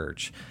at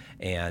church,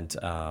 and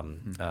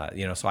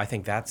so I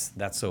think that's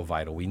so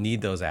vital. We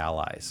need those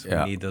allies.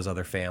 We need those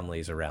other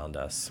families around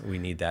us. We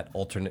need that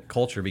alternate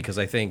culture, because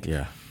I think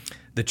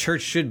the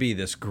church should be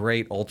this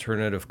great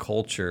alternative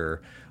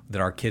culture that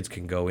our kids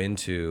can go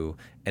into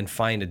and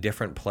find a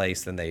different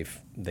place than they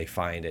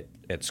find it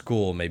at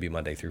school, maybe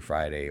Monday through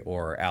Friday,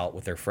 or out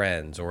with their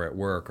friends, or at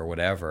work, or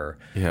whatever,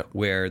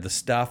 where the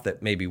stuff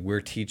that maybe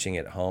we're teaching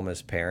at home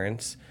as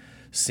parents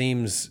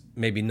seems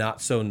maybe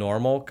not so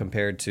normal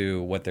compared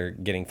to what they're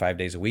getting 5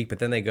 days a week. But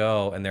then they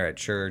go and they're at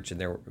church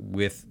and they're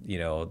with,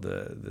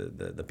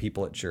 the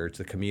people at church,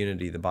 the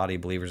community, the body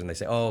of believers, and they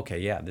say, oh, okay,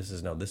 this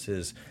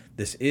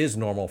is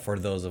normal for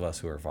those of us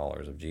who are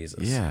followers of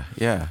Jesus.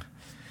 Yeah.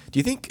 Do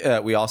you think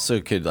we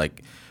also could,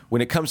 like,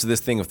 when it comes to this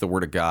thing with the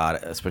Word of God,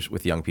 especially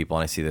with young people,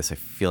 and I see this, I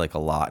feel like a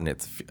lot, and I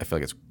feel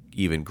like it's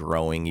even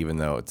growing, even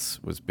though it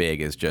was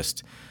big, is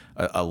just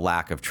a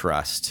lack of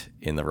trust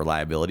in the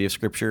reliability of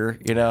Scripture,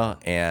 you know?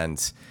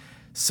 And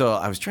so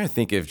I was trying to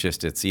think of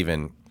just it's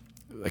even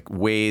like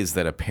ways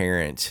that a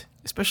parent,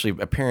 especially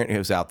a parent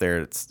who's out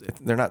there,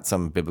 they're not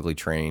some biblically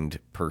trained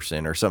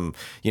person or some,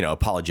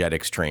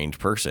 apologetics trained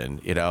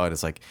person, and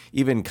it's like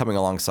even coming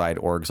alongside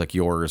orgs like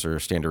yours or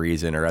Stand to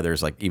Reason or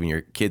others, like even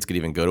your kids could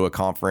even go to a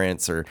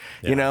conference or,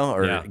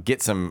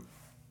 get some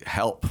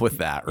help with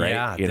that,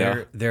 right?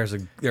 Yeah, there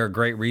are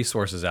great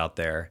resources out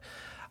there.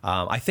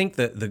 I think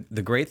that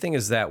the great thing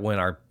is that when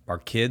our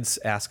kids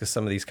ask us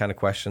some of these kind of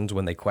questions,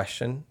 when they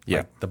question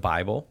like the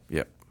Bible,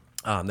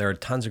 there are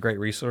tons of great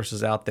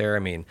resources out there. I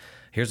mean,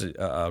 here's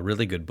a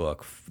really good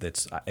book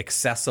that's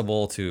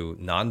accessible to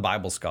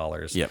non-Bible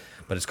scholars,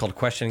 but it's called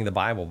Questioning the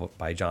Bible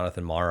by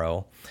Jonathan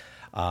Morrow.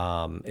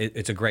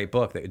 It's a great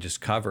book that just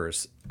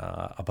covers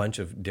a bunch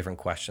of different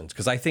questions,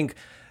 because I think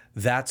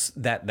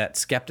that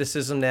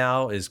skepticism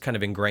now is kind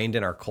of ingrained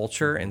in our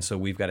culture, and so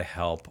we've got to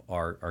help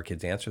our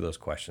kids answer those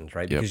questions,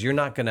 right? Because you're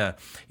not gonna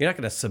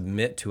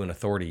submit to an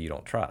authority you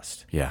don't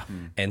trust.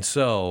 And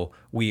so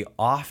we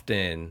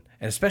often,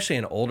 and especially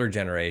an older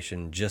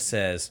generation, just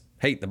says,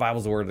 hey, the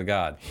Bible's the Word of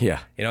God.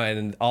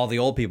 And all the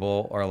old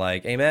people are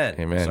like, amen.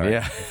 Sorry,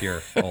 if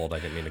you're old, I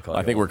didn't mean to call you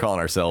I think old. we're calling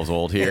ourselves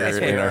old here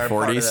in our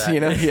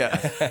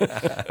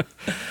 40s,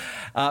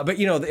 But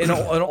in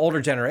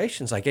older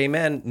generations, like,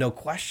 amen, no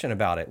question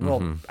about it.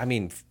 Well, I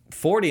mean,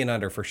 40 and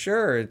under for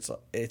sure.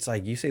 It's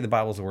like, you say the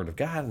Bible's the Word of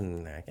God,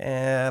 and like,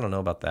 I don't know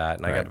about that.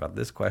 And I got about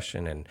this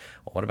question, and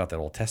what about that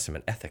Old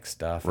Testament ethics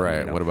stuff? Right.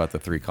 And, what about the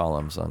 3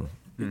 columns on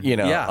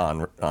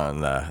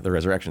on the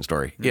resurrection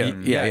story?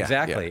 Yeah,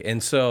 exactly.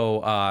 And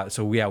so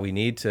we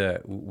need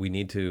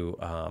to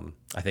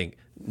I think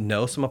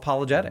know some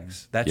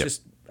apologetics. That's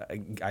just.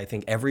 I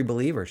think every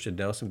believer should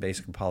know some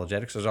basic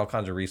apologetics. There's all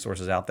kinds of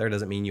resources out there.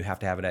 Doesn't mean you have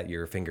to have it at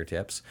your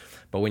fingertips.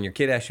 But when your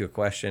kid asks you a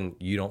question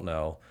you don't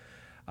know,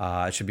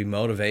 it should be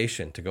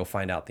motivation to go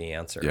find out the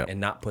answer and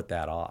not put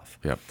that off.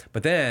 Yep.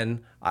 But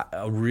then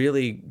a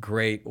really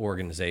great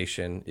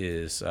organization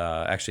is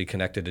actually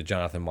connected to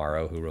Jonathan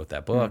Morrow, who wrote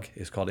that book.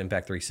 It's called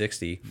Impact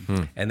 360.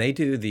 And they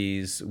do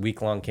these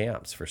week-long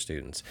camps for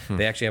students.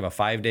 They actually have a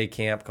 5-day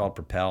camp called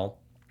Propel.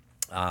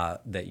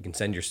 That you can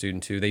send your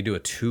student to. They do a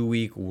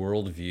 2-week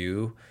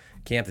worldview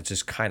camp that's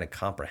just kind of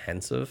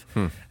comprehensive.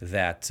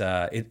 That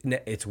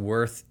it's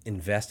worth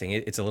investing.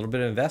 It's a little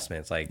bit of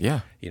investment. It's like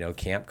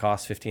camp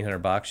costs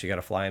 $1,500. You got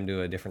to fly them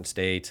to a different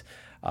state.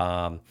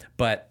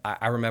 But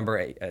I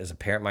remember as a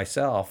parent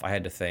myself, I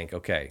had to think,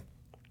 okay,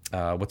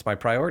 what's my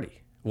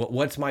priority?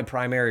 What's my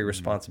primary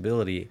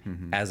responsibility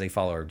as a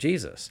follower of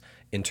Jesus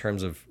in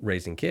terms of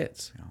raising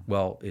kids?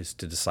 Well, is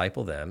to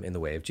disciple them in the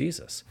way of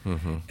Jesus.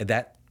 And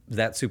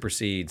that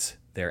supersedes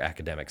their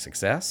academic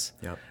success.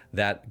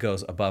 That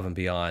goes above and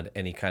beyond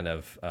any kind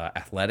of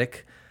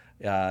athletic,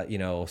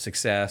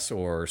 success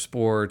or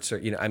sports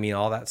or,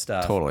 all that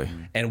stuff. Totally.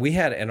 And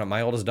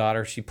my oldest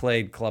daughter, she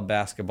played club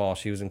basketball.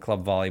 She was in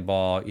club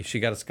volleyball.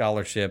 She got a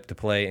scholarship to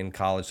play in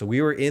college. So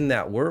we were in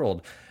that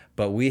world,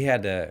 but we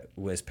had to,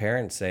 as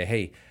parents, say,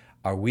 hey,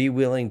 are we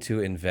willing to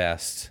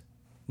invest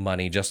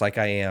money just like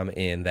I am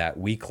in that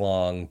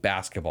week-long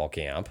basketball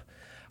camp,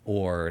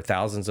 or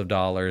thousands of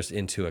dollars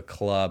into a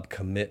club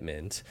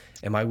commitment?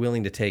 Am I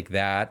willing to take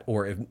that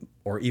or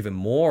even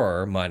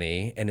more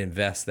money and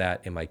invest that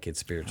in my kid's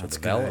spiritual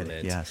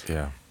development? Yes.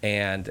 Yeah.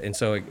 And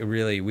so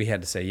we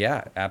had to say,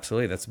 yeah,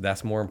 absolutely.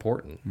 That's more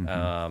important.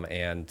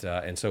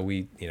 And so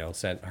we,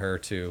 sent her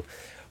to,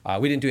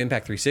 we didn't do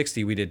Impact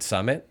 360. We did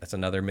Summit. That's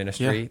another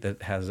ministry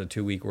that has a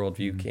 2-week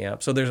worldview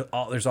camp. So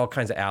there's all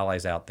kinds of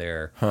allies out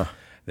there.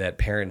 That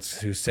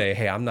parents who say,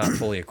 "Hey, I'm not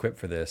fully equipped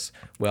for this."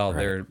 Well,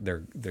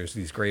 there's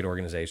these great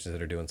organizations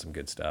that are doing some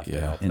good stuff.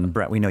 Yeah. And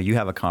Brett, we know you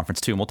have a conference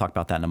too, and we'll talk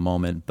about that in a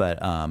moment. But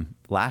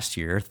last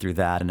year, through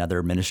that and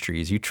other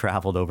ministries, you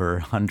traveled over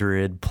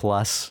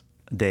 100+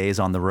 days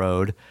on the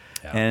road.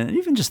 Yeah. And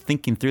even just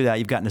thinking through that,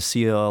 you've gotten to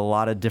see a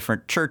lot of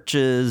different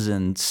churches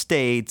and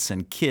states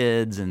and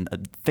kids and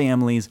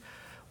families.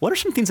 What are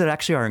some things that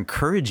actually are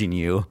encouraging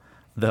you,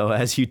 though,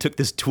 as you took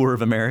this tour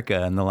of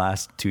America in the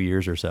last 2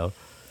 years or so?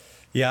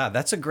 Yeah,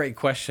 that's a great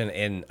question,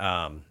 and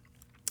I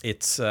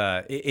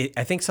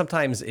think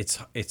sometimes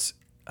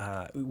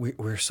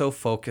we're so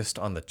focused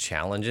on the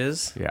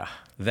challenges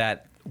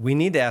that we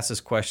need to ask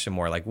this question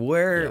more, like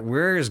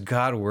where is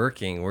God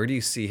working? Where do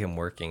you see Him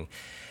working?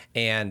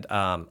 And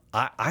I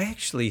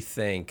actually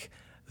think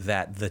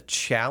that the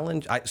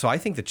challenge. I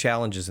think the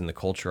challenges in the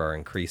culture are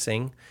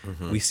increasing.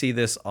 We see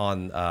this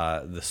on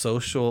the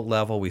social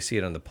level. We see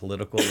it on the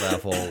political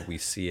level. We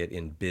see it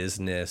in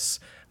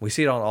business. We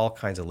see it on all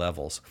kinds of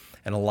levels.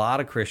 And a lot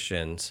of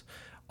Christians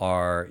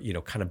are,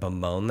 kind of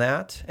bemoan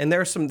that. And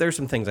there's some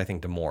things I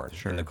think to mourn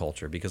in the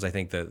culture, because I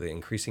think the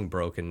increasing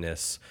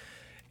brokenness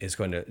is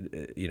going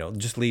to,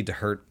 just lead to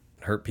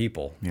hurt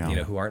people,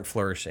 who aren't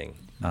flourishing.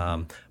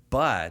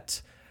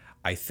 But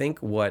I think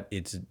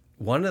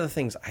one of the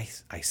things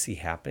I see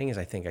happening is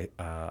I think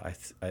I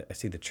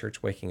see the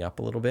church waking up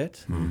a little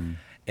bit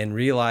and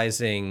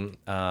realizing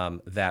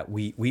that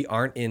we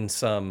aren't in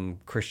some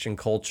Christian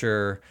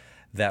culture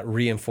that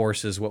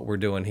reinforces what we're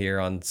doing here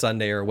on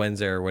Sunday or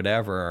Wednesday or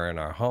whatever, or in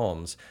our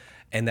homes,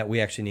 and that we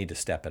actually need to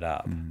step it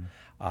up.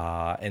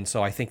 And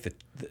so I think that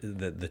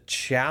the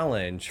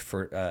challenge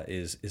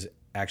is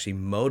actually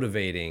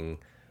motivating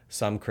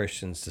some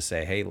Christians to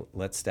say, hey,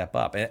 let's step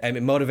up. And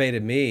it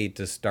motivated me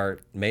to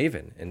start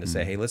Maven and to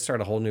say, hey, let's start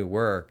a whole new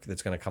work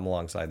that's going to come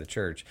alongside the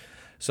church.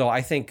 So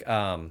I think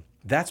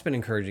that's been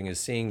encouraging, is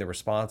seeing the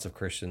response of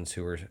Christians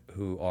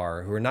who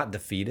are not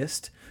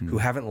defeatist, who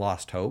haven't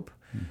lost hope,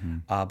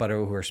 but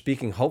who are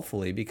speaking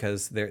hopefully,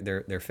 because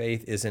their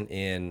faith isn't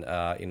in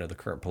the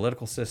current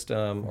political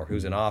system or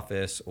who's in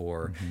office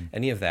or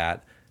any of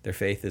that. Their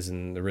faith is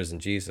in the risen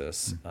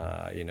Jesus,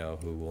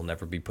 who will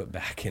never be put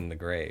back in the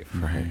grave.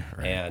 Right.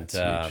 And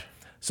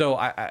so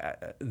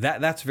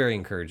that's very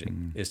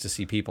encouraging, is to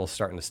see people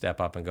starting to step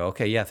up and go,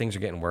 okay, yeah, things are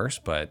getting worse,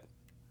 but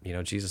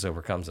Jesus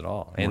overcomes it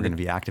all. And we're going to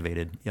be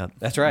activated. Yep.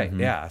 That's right.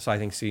 Yeah. So I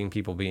think seeing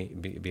people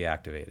be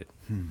activated.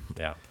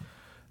 Yeah.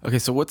 Okay,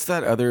 so what's the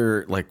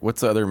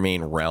other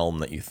main realm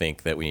that you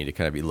think that we need to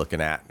kind of be looking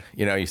at?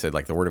 You said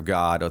like the Word of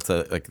God. What's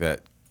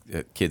that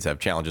kids have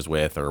challenges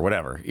with, or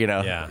whatever?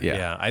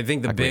 Yeah. I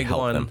think the big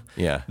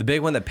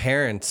one that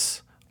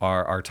parents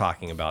are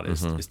talking about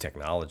is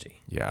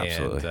technology. Yeah,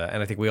 absolutely.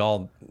 And I think we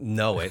all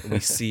know it. We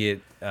see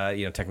it.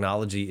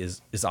 Technology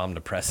is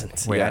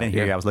omnipresent. Wait, I didn't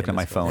hear you. I was looking at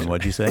my phone.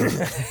 What'd you say?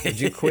 Did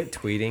you quit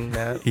tweeting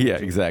that? Yeah,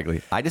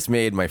 exactly. I just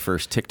made my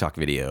first TikTok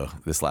video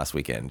this last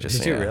weekend.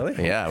 Did you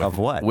really? Yeah. Of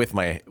what? With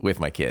my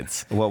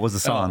kids. What was the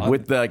song?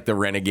 With the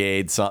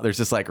Renegade song. There's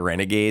this like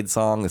Renegade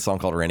song, this song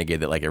called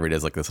Renegade that like everybody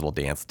does like this little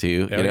dance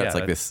to. It's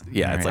like this.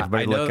 Yeah, it's like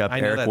Everybody look up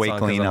Eric that song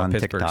 'cause Wakeling I'm a on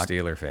Pittsburgh TikTok.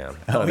 Steeler fan.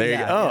 oh, there you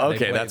yeah, go. Oh, They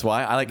okay, play- that's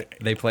why I like.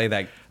 They play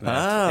that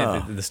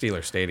at the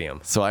Steeler Stadium.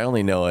 So I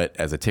only know it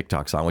as a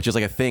TikTok song, which is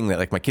like a thing that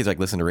like my kids like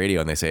listen to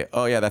radio and they say,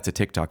 "Oh yeah, that's a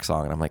TikTok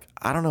song," and I'm like,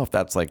 I don't know if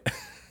that's like.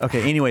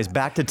 Okay, anyways,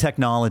 back to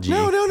technology.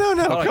 No.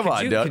 Oh, Come could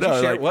on, you, no, could you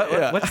no. share,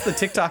 Like, what's the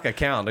TikTok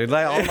account? I'd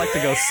like to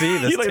go see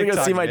this. You like to go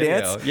TikTok see my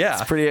video. dance?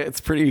 Yeah, it's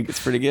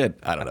pretty good.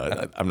 I don't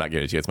know. I'm not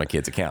giving it to you. It's my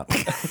kid's account.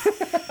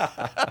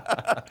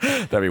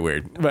 That'd be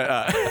weird.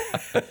 But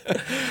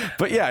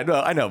yeah, no,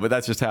 I know. But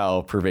that's just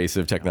how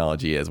pervasive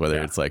technology is.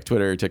 Whether it's like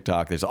Twitter,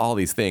 TikTok, there's all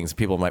these things.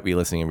 People might be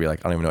listening and be like,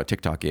 I don't even know what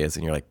TikTok is,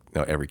 and you're like,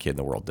 no, every kid in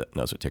the world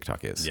knows what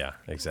TikTok is. Yeah,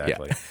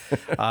 exactly.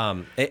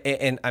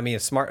 And I mean,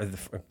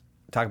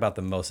 talk about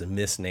the most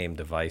misnamed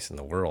device in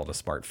the world, a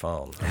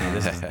smartphone. I mean,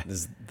 this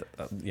is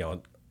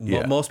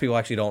most people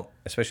actually don't,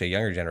 especially a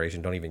younger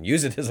generation, don't even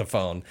use it as a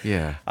phone.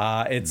 Yeah.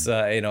 It's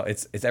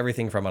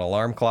everything from an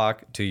alarm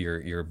clock to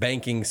your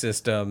banking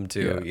system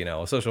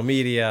to social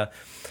media.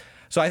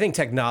 So I think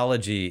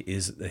technology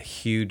is a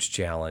huge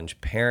challenge.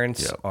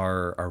 Parents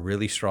are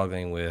really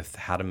struggling with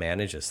how to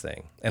manage this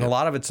thing, and a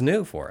lot of it's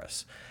new for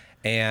us.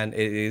 And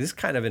it is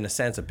kind of, in a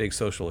sense, a big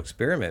social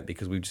experiment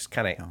because we've just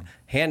kind of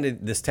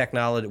handed this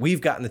technology.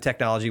 We've gotten the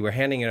technology. We're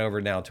handing it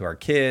over now to our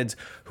kids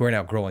who are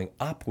now growing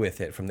up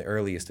with it from the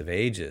earliest of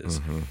ages.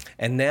 Mm-hmm.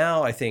 And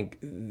now I think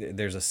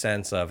there's a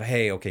sense of,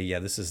 hey, okay, yeah,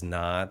 this is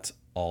not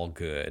all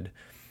good.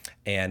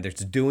 And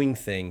it's doing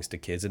things to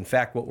kids. In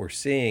fact, what we're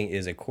seeing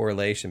is a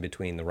correlation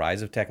between the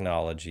rise of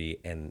technology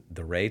and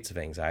the rates of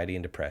anxiety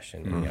and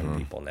depression in young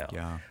people now.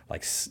 Yeah.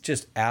 Like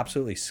just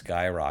absolutely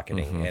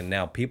skyrocketing. Mm-hmm. And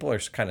now people are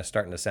kind of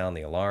starting to sound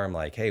the alarm,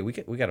 like, "Hey, we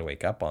got to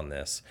wake up on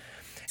this."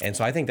 And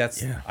so I think that's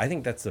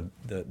the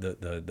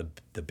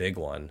big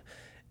one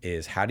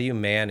is how do you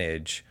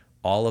manage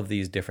all of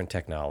these different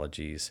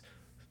technologies?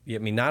 I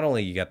mean, not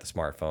only you got the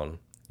smartphone,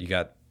 you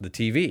got the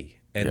TV,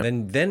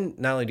 and then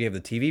not only do you have the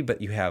TV, but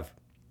you have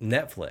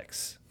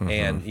Netflix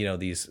and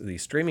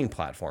these streaming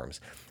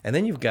platforms, and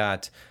then you've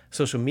got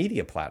social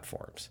media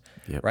platforms,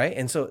 right?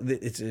 And so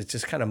it's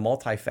just kind of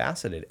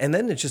multifaceted, and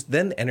then it's just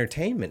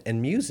entertainment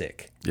and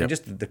music and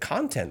just the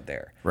content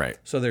there, right?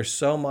 So there's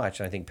so much,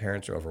 and I think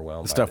parents are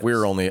overwhelmed. Stuff by this. we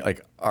were only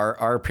like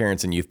our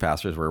parents and youth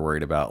pastors were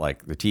worried about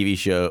like the TV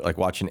show, like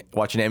watching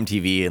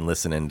MTV and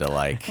listening to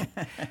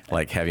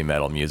like heavy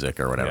metal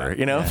music or whatever,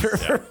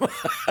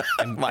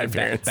 my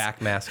parents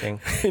backmasking.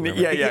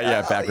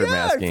 Backward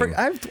masking.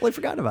 I've totally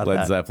forgotten about Led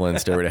that. Zeppelin,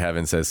 Stairway to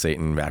Heaven says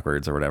Satan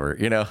backwards or whatever.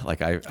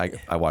 Like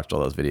I watched all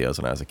those videos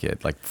when I was a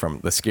kid, like from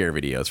the scare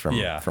videos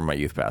from my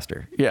youth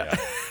pastor. Yeah.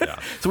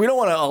 So we don't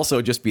want to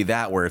also just be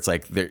that where it's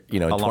like they're,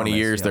 in 20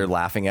 years they're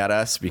laughing at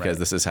us because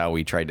this is how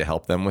we tried to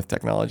help them with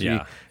technology.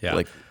 Yeah.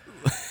 Like,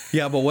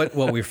 but what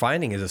we're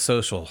finding is a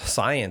social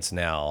science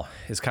now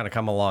has kind of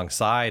come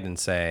alongside and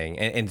saying,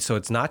 and so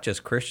it's not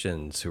just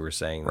Christians who are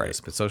saying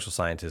this, but social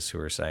scientists who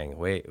are saying,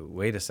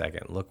 wait a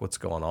second, look what's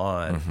going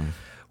on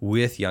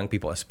with young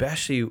people,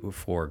 especially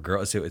for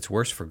girls. It's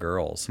worse for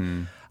girls.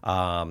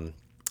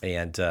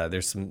 And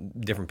there's some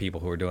different people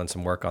who are doing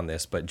some work on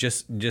this, but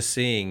just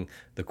seeing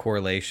the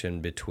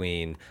correlation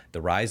between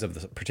the rise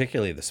of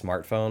particularly the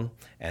smartphone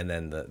and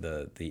then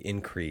the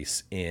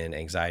increase in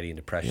anxiety and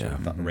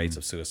depression, rates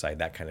of suicide,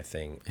 that kind of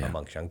thing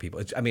amongst young people.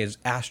 It's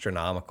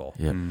astronomical.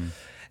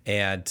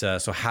 And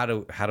so how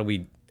do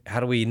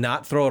we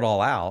not throw it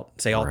all out,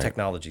 say all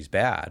technology's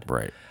bad,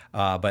 right?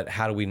 But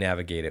how do we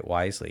navigate it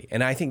wisely?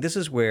 And I think this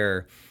is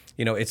where,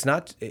 it's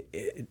not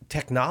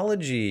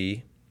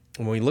technology.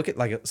 When we look at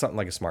something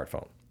like a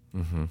smartphone,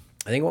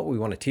 I think what we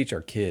want to teach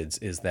our kids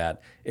is that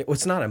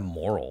it's not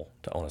immoral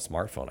to own a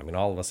smartphone. I mean,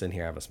 all of us in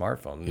here have a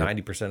smartphone.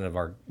 90% of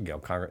our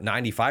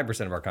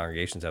 95% of our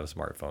congregations have a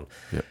smartphone.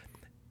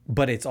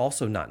 But it's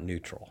also not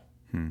neutral,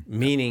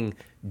 meaning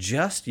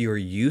just your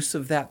use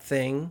of that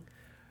thing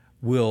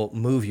will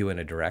move you in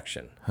a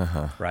direction,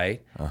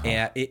 right?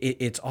 And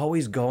it's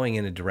always going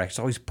in a direction. It's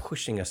always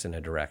pushing us in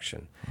a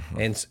direction.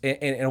 And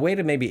a way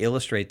to maybe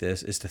illustrate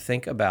this is to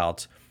think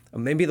about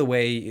maybe the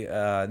way,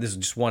 this is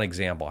just one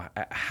example,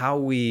 how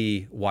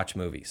we watch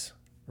movies,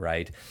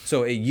 right?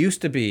 So it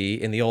used to be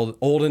in the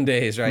olden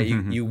days, right?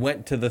 You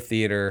went to the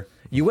theater,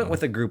 you went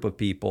with a group of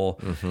people,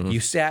 you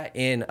sat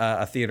in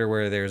a theater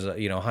where there's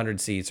 100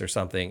 seats or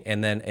something,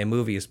 and then a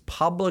movie is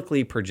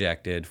publicly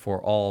projected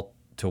for all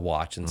to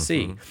watch and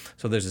see.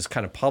 So there's this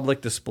kind of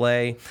public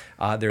display.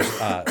 There's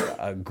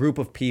a group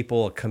of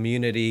people, a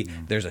community.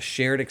 There's a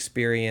shared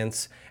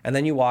experience. And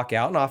then you walk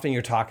out, and often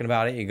you're talking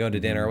about it. You go to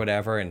dinner or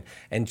whatever,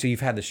 and so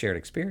you've had the shared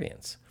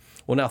experience.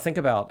 Well, now think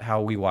about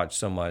how we watch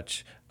so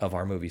much of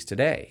our movies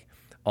today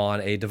on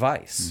a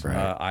device.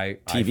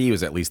 TV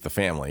was at least the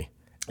family.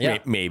 Yeah.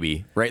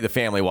 Maybe, right? The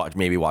family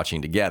maybe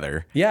watching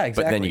together. Yeah, But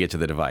then exactly. you get to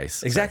the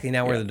device. Exactly.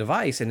 Now we're Yeah. the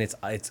device, and it's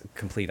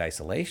complete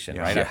isolation,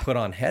 right? Yeah. I put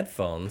on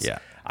headphones. Yeah.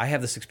 I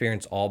have this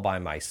experience all by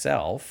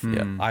myself.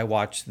 I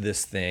watch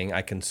this thing.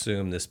 I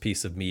consume this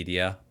piece of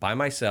media by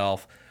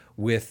myself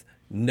with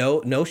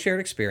no shared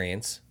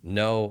experience,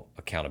 no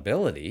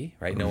accountability,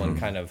 right? No one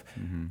kind of,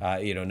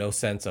 no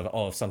sense of,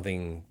 if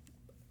something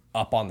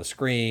up on the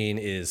screen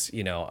is,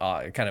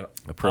 kind of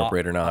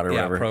Appropriate or not, or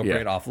whatever.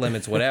 appropriate, Yeah. off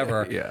limits,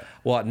 whatever. Yeah.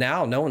 Well,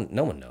 now no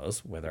one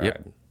knows whether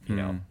Yep.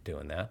 I'm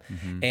doing that.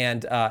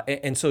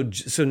 And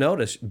so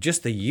notice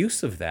just the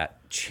use of that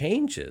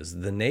changes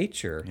the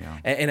nature,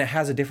 and it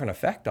has a different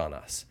effect on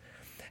us.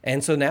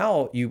 And so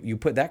now you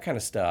put that kind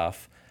of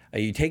stuff,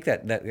 you take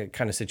that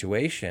kind of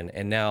situation,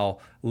 and now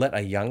let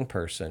a young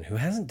person who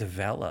hasn't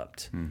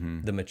developed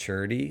the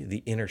maturity,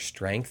 the inner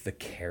strength, the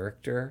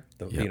character,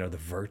 the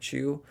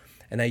virtue,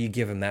 and now you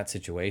give them that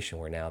situation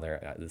where now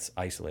they're at this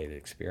isolated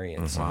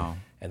experience,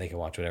 and they can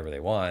watch whatever they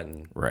want.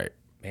 And Right.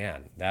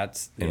 man,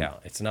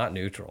 it's not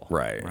neutral.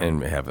 Right.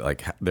 And have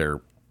like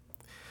their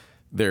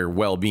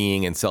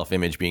well-being and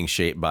self-image being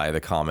shaped by the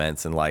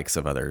comments and likes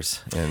of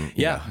others, and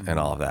and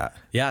all of that.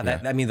 Yeah,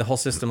 the whole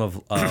system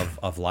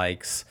of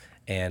likes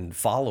and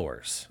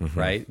followers,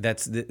 right?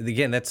 That's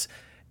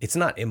it's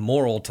not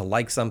immoral to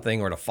like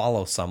something or to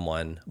follow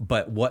someone,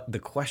 but what the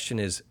question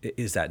is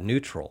that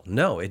neutral?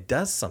 No, it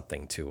does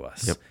something to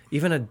us. Yep.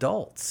 Even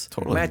adults.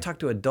 Totally. When I talk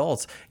to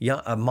adults,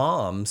 young,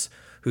 moms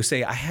who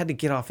say, I had to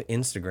get off of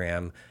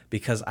Instagram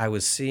because I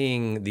was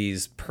seeing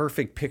these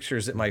perfect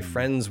pictures that my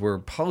friends were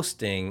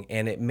posting,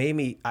 and it made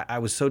me, I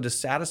was so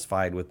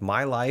dissatisfied with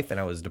my life, and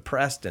I was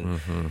depressed, and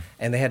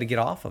they had to get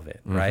off of it,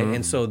 right?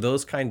 And so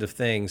those kinds of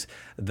things,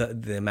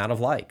 the amount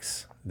of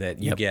likes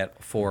that you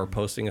get for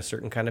posting a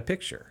certain kind of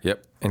picture.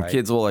 Yep. And right?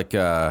 kids will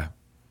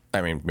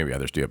maybe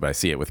others do it, but I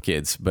see it with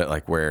kids, but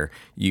like where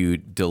you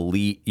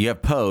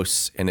have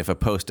posts, and if a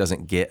post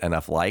doesn't get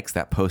enough likes,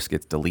 that post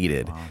gets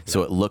deleted.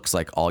 So it looks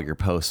like all your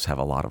posts have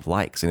a lot of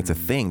likes. And it's a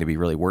thing to be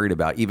really worried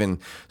about, even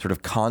sort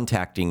of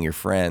contacting your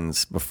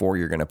friends before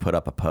you're going to put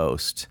up a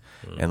post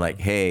and like,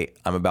 hey,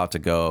 I'm about to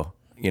go,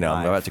 I'm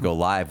about to go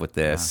live with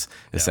this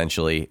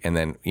essentially. And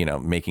then,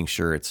 making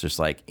sure it's just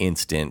like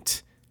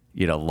instant,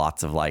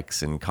 lots of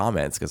likes and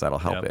comments, because that'll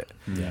help it.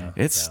 Yeah.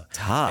 It's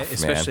tough,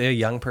 especially man. a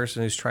young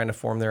person who's trying to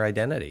form their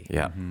identity.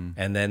 Yeah.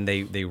 And then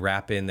they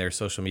wrap in their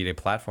social media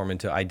platform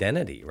into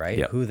identity, right?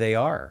 Yep. Who they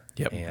are.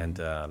 Yep. And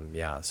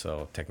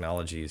so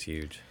technology is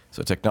huge.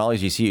 So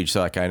technology is huge.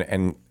 So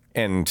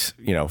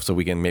so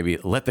we can maybe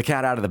let the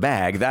cat out of the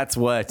bag. That's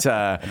what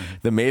the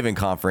Maven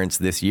conference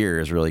this year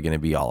is really going to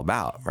be all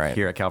about, right?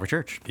 Here at Calvary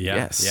Church. Yeah.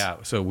 Yes. Yeah.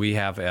 So we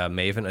have a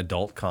Maven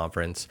Adult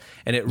Conference,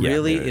 and it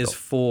really Maven is Adult.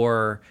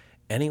 for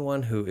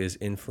anyone who is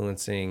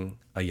influencing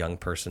a young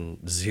person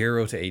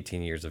 0 to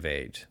 18 years of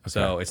age.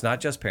 So it's not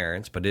just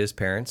parents, but it is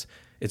parents.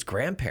 It's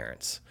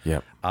grandparents.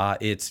 Yep.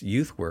 It's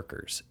youth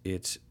workers.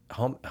 It's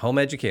home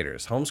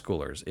educators,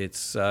 homeschoolers.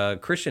 It's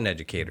Christian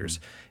educators.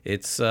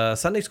 It's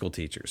Sunday school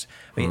teachers.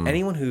 I mean,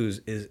 anyone who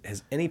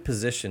has any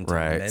position to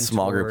Right. mentor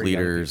Small group young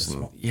leaders.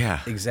 people. And,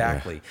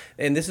 Exactly.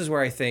 And this is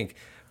where I think,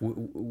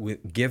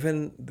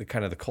 given the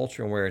kind of the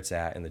culture and where it's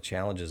at and the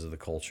challenges of the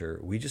culture,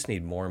 we just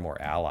need more and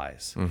more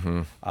allies.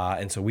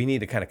 And so we need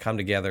to kind of come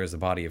together as the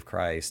body of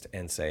Christ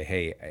and say,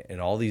 hey, in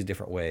all these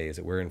different ways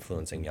that we're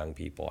influencing young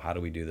people, how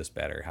do we do this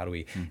better? How do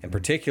we, and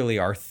particularly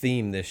our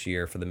theme this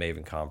year for the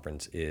Maven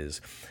Conference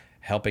is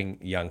helping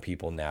young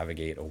people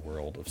navigate a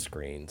world of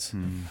screens.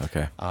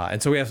 Okay.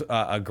 And so we have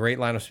a great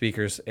line of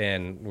speakers,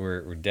 and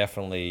we're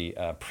definitely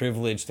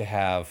privileged to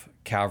have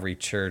Calvary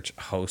Church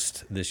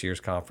host this year's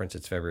conference.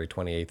 It's February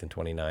 28th and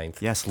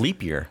 29th. Yes,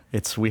 leap year.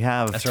 We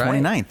have That's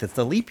right. 29th. It's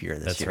the leap year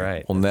this That's year.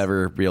 right. We'll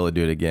never be able to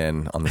do it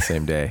again on the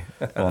same day.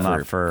 Well,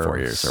 not for 4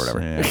 years or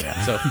whatever.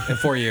 Yeah. So in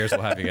 4 years,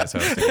 we'll have you guys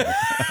host again.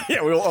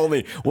 Yeah, we'll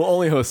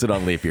only host it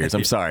on leap years.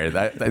 I'm sorry. Is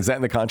that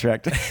in the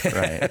contract?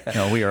 Right.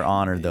 No, we are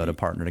honored, though, to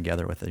partner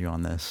together with you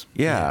on this.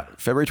 Yeah,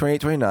 February 28th,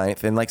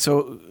 29th. And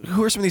so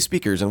who are some of these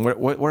speakers, and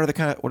what are the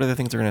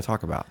things they're going to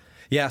talk about?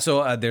 Yeah,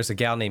 so there's a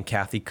gal named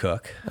Kathy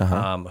Cook,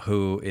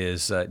 who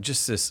is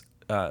just this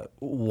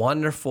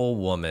wonderful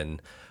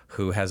woman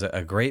who has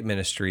a great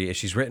ministry.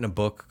 She's written a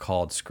book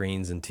called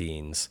Screens and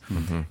Teens,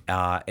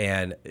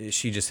 and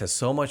she just has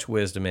so much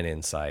wisdom and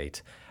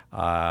insight.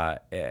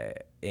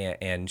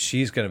 And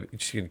she's gonna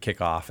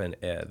kick off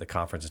the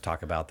conference and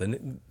talk about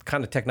the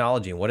kind of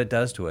technology and what it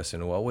does to us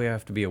and what we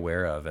have to be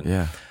aware of.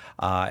 And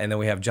and then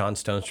we have John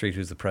Stonestreet,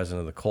 who's the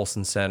president of the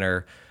Colson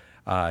Center.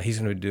 He's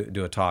going to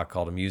do a talk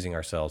called "Amusing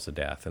Ourselves to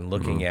Death" and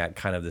looking at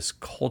kind of this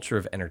culture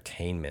of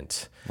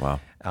entertainment. Wow.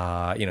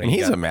 And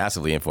he's a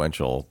massively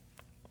influential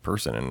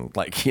person, and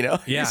he's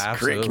a absolutely.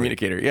 great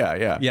communicator.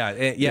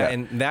 Yeah.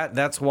 And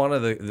that's one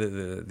of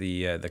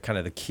the kind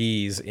of the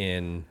keys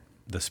in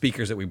the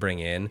speakers that we bring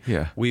in.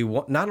 Yeah. We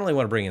not only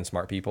want to bring in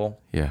smart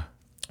people. Yeah.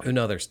 Who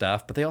know their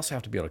stuff, but they also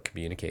have to be able to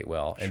communicate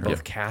well. And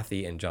both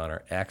Kathy and John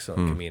are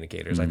excellent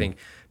communicators. I think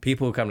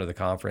people who come to the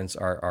conference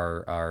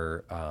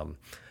are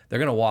they're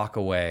going to walk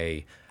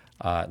away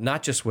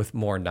not just with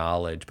more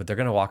knowledge, but they're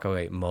going to walk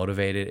away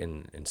motivated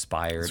and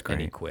inspired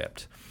and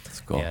equipped.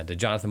 That's cool. And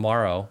Jonathan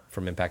Morrow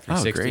from Impact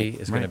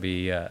 360 is going to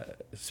be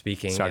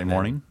speaking Saturday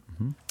morning.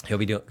 He'll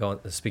be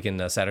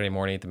speaking Saturday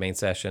morning at the main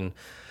session.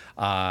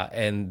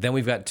 And then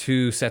we've got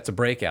 2 sets of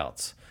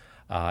breakouts.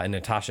 And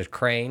Natasha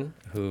Crane,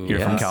 who Here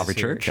from is Calvary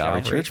here at Church.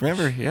 Calvary Church,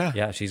 remember? Yeah.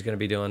 Yeah, she's going to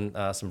be doing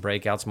some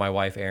breakouts. My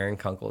wife, Erin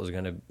Kunkel, is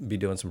going to be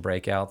doing some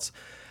breakouts.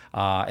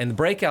 And the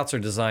breakouts are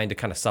designed to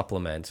kind of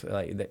supplement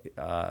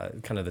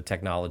kind of the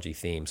technology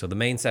theme. So the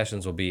main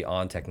sessions will be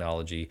on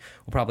technology.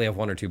 We'll probably have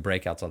 1 or 2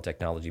 breakouts on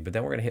technology, but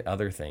then we're going to hit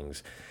other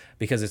things,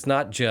 because it's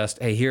not just,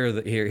 hey,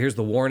 here's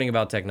the warning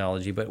about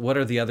technology, but what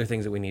are the other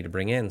things that we need to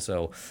bring in?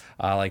 So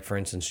like, for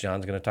instance,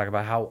 John's going to talk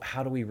about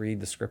how do we read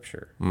the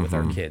scripture with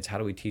our kids? How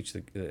do we teach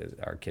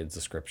our kids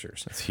the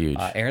scriptures? That's huge.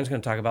 Erin's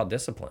going to talk about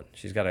discipline.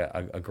 She's got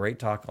a great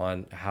talk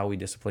on how we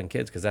discipline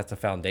kids, because that's a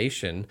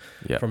foundation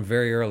from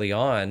very early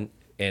on.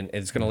 And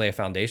it's going to lay a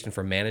foundation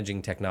for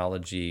managing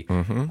technology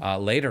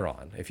later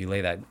on, if you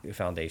lay that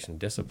foundation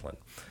discipline.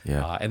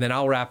 Yeah. And then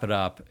I'll wrap it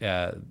up,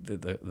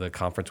 the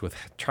conference, with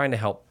trying to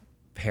help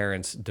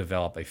parents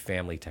develop a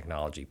family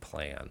technology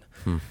plan.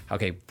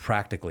 Okay,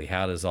 practically,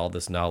 how does all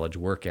this knowledge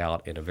work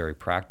out in a very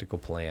practical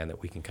plan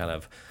that we can kind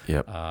of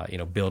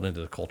build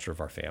into the culture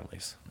of our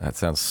families? That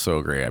sounds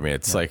so great. I mean,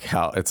 it's like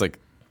I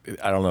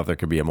don't know if there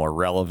could be a more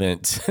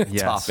relevant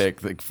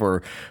topic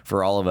for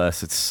all of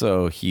us. It's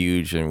so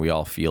huge, and we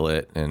all feel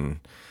it.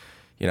 And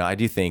I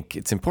do think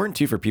it's important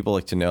too for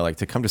people to know,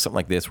 to come to something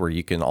like this where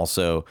you can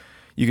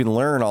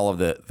learn all of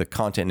the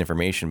content and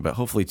information, but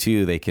hopefully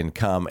too they can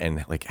come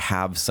and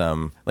have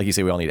some, like you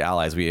say, we all need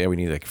allies. We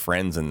need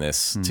friends in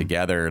this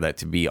together, that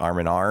to be arm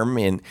in arm.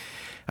 And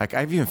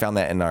I've even found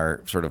that in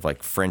our sort of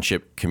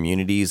friendship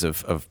communities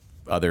of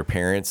other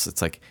parents.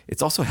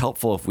 It's also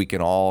helpful if we can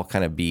all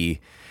kind of be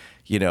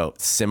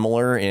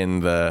similar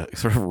in the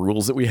sort of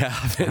rules that we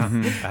have,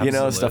 and,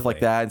 stuff like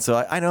that. And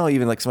so I know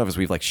even some of us,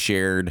 we've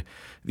shared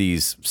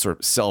these sort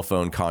of cell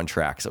phone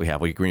contracts that we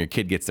have. When your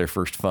kid gets their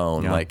first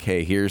phone,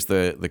 hey, here's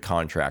the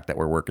contract that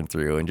we're working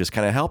through, and just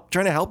kind of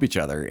trying to help each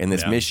other in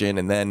this mission.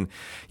 And then,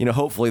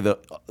 hopefully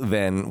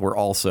then we're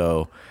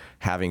also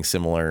having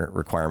similar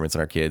requirements in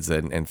our kids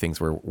and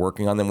things we're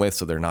working on them with.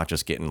 So they're not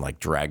just getting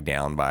dragged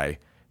down by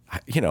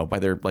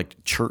their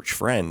church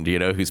friend,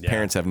 whose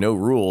parents have no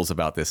rules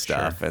about this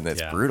stuff. And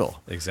it's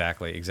brutal.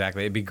 Exactly.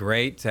 It'd be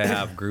great to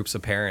have groups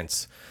of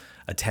parents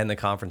attend the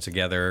conference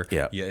together,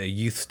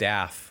 youth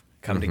staff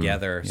come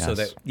together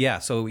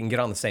so we can get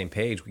on the same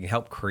page. We can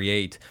help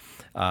create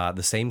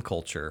the same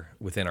culture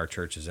within our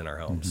churches and our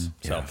homes.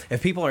 So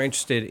if people are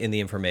interested in the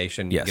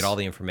information, you can get all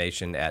the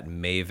information at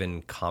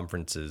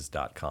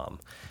mavenconferences.com.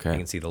 Okay. You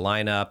can see the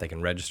lineup, they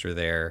can register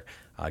there,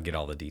 get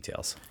all the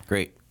details.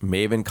 Great.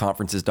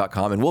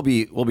 mavenconferences.com. And we'll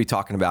be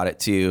talking about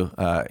it too,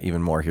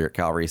 even more here at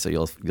Calvary. So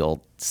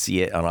you'll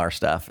see it on our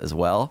stuff as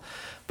well.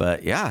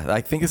 But yeah,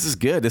 I think this is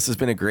good. This has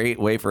been a great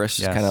way for us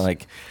to just kind of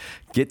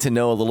get to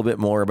know a little bit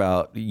more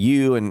about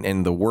you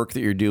and the work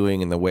that you're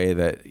doing, and the way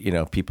that,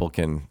 people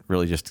can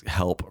really just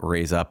help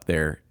raise up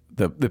the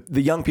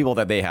young people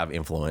that they have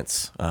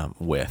influence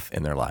with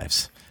in their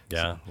lives.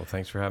 Yeah. Well,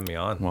 thanks for having me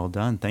on. Well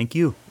done. Thank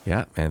you.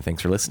 Yeah. And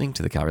thanks for listening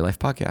to the Calvary Life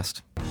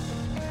Podcast.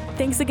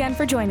 Thanks again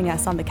for joining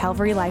us on the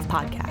Calvary Life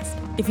Podcast.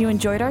 If you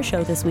enjoyed our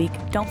show this week,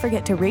 don't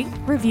forget to rate,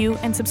 review,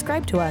 and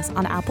subscribe to us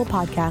on Apple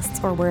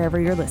Podcasts or wherever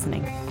you're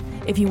listening.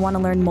 If you want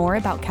to learn more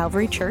about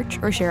Calvary Church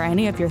or share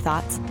any of your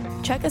thoughts,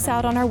 check us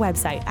out on our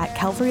website at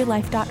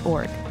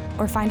calvarylife.org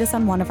or find us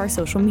on one of our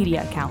social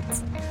media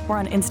accounts. We're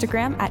on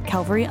Instagram at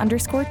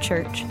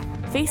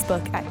Calvary_Church,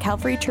 Facebook at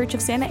Calvary Church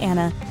of Santa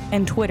Ana,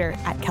 and Twitter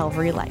at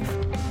Calvary Life.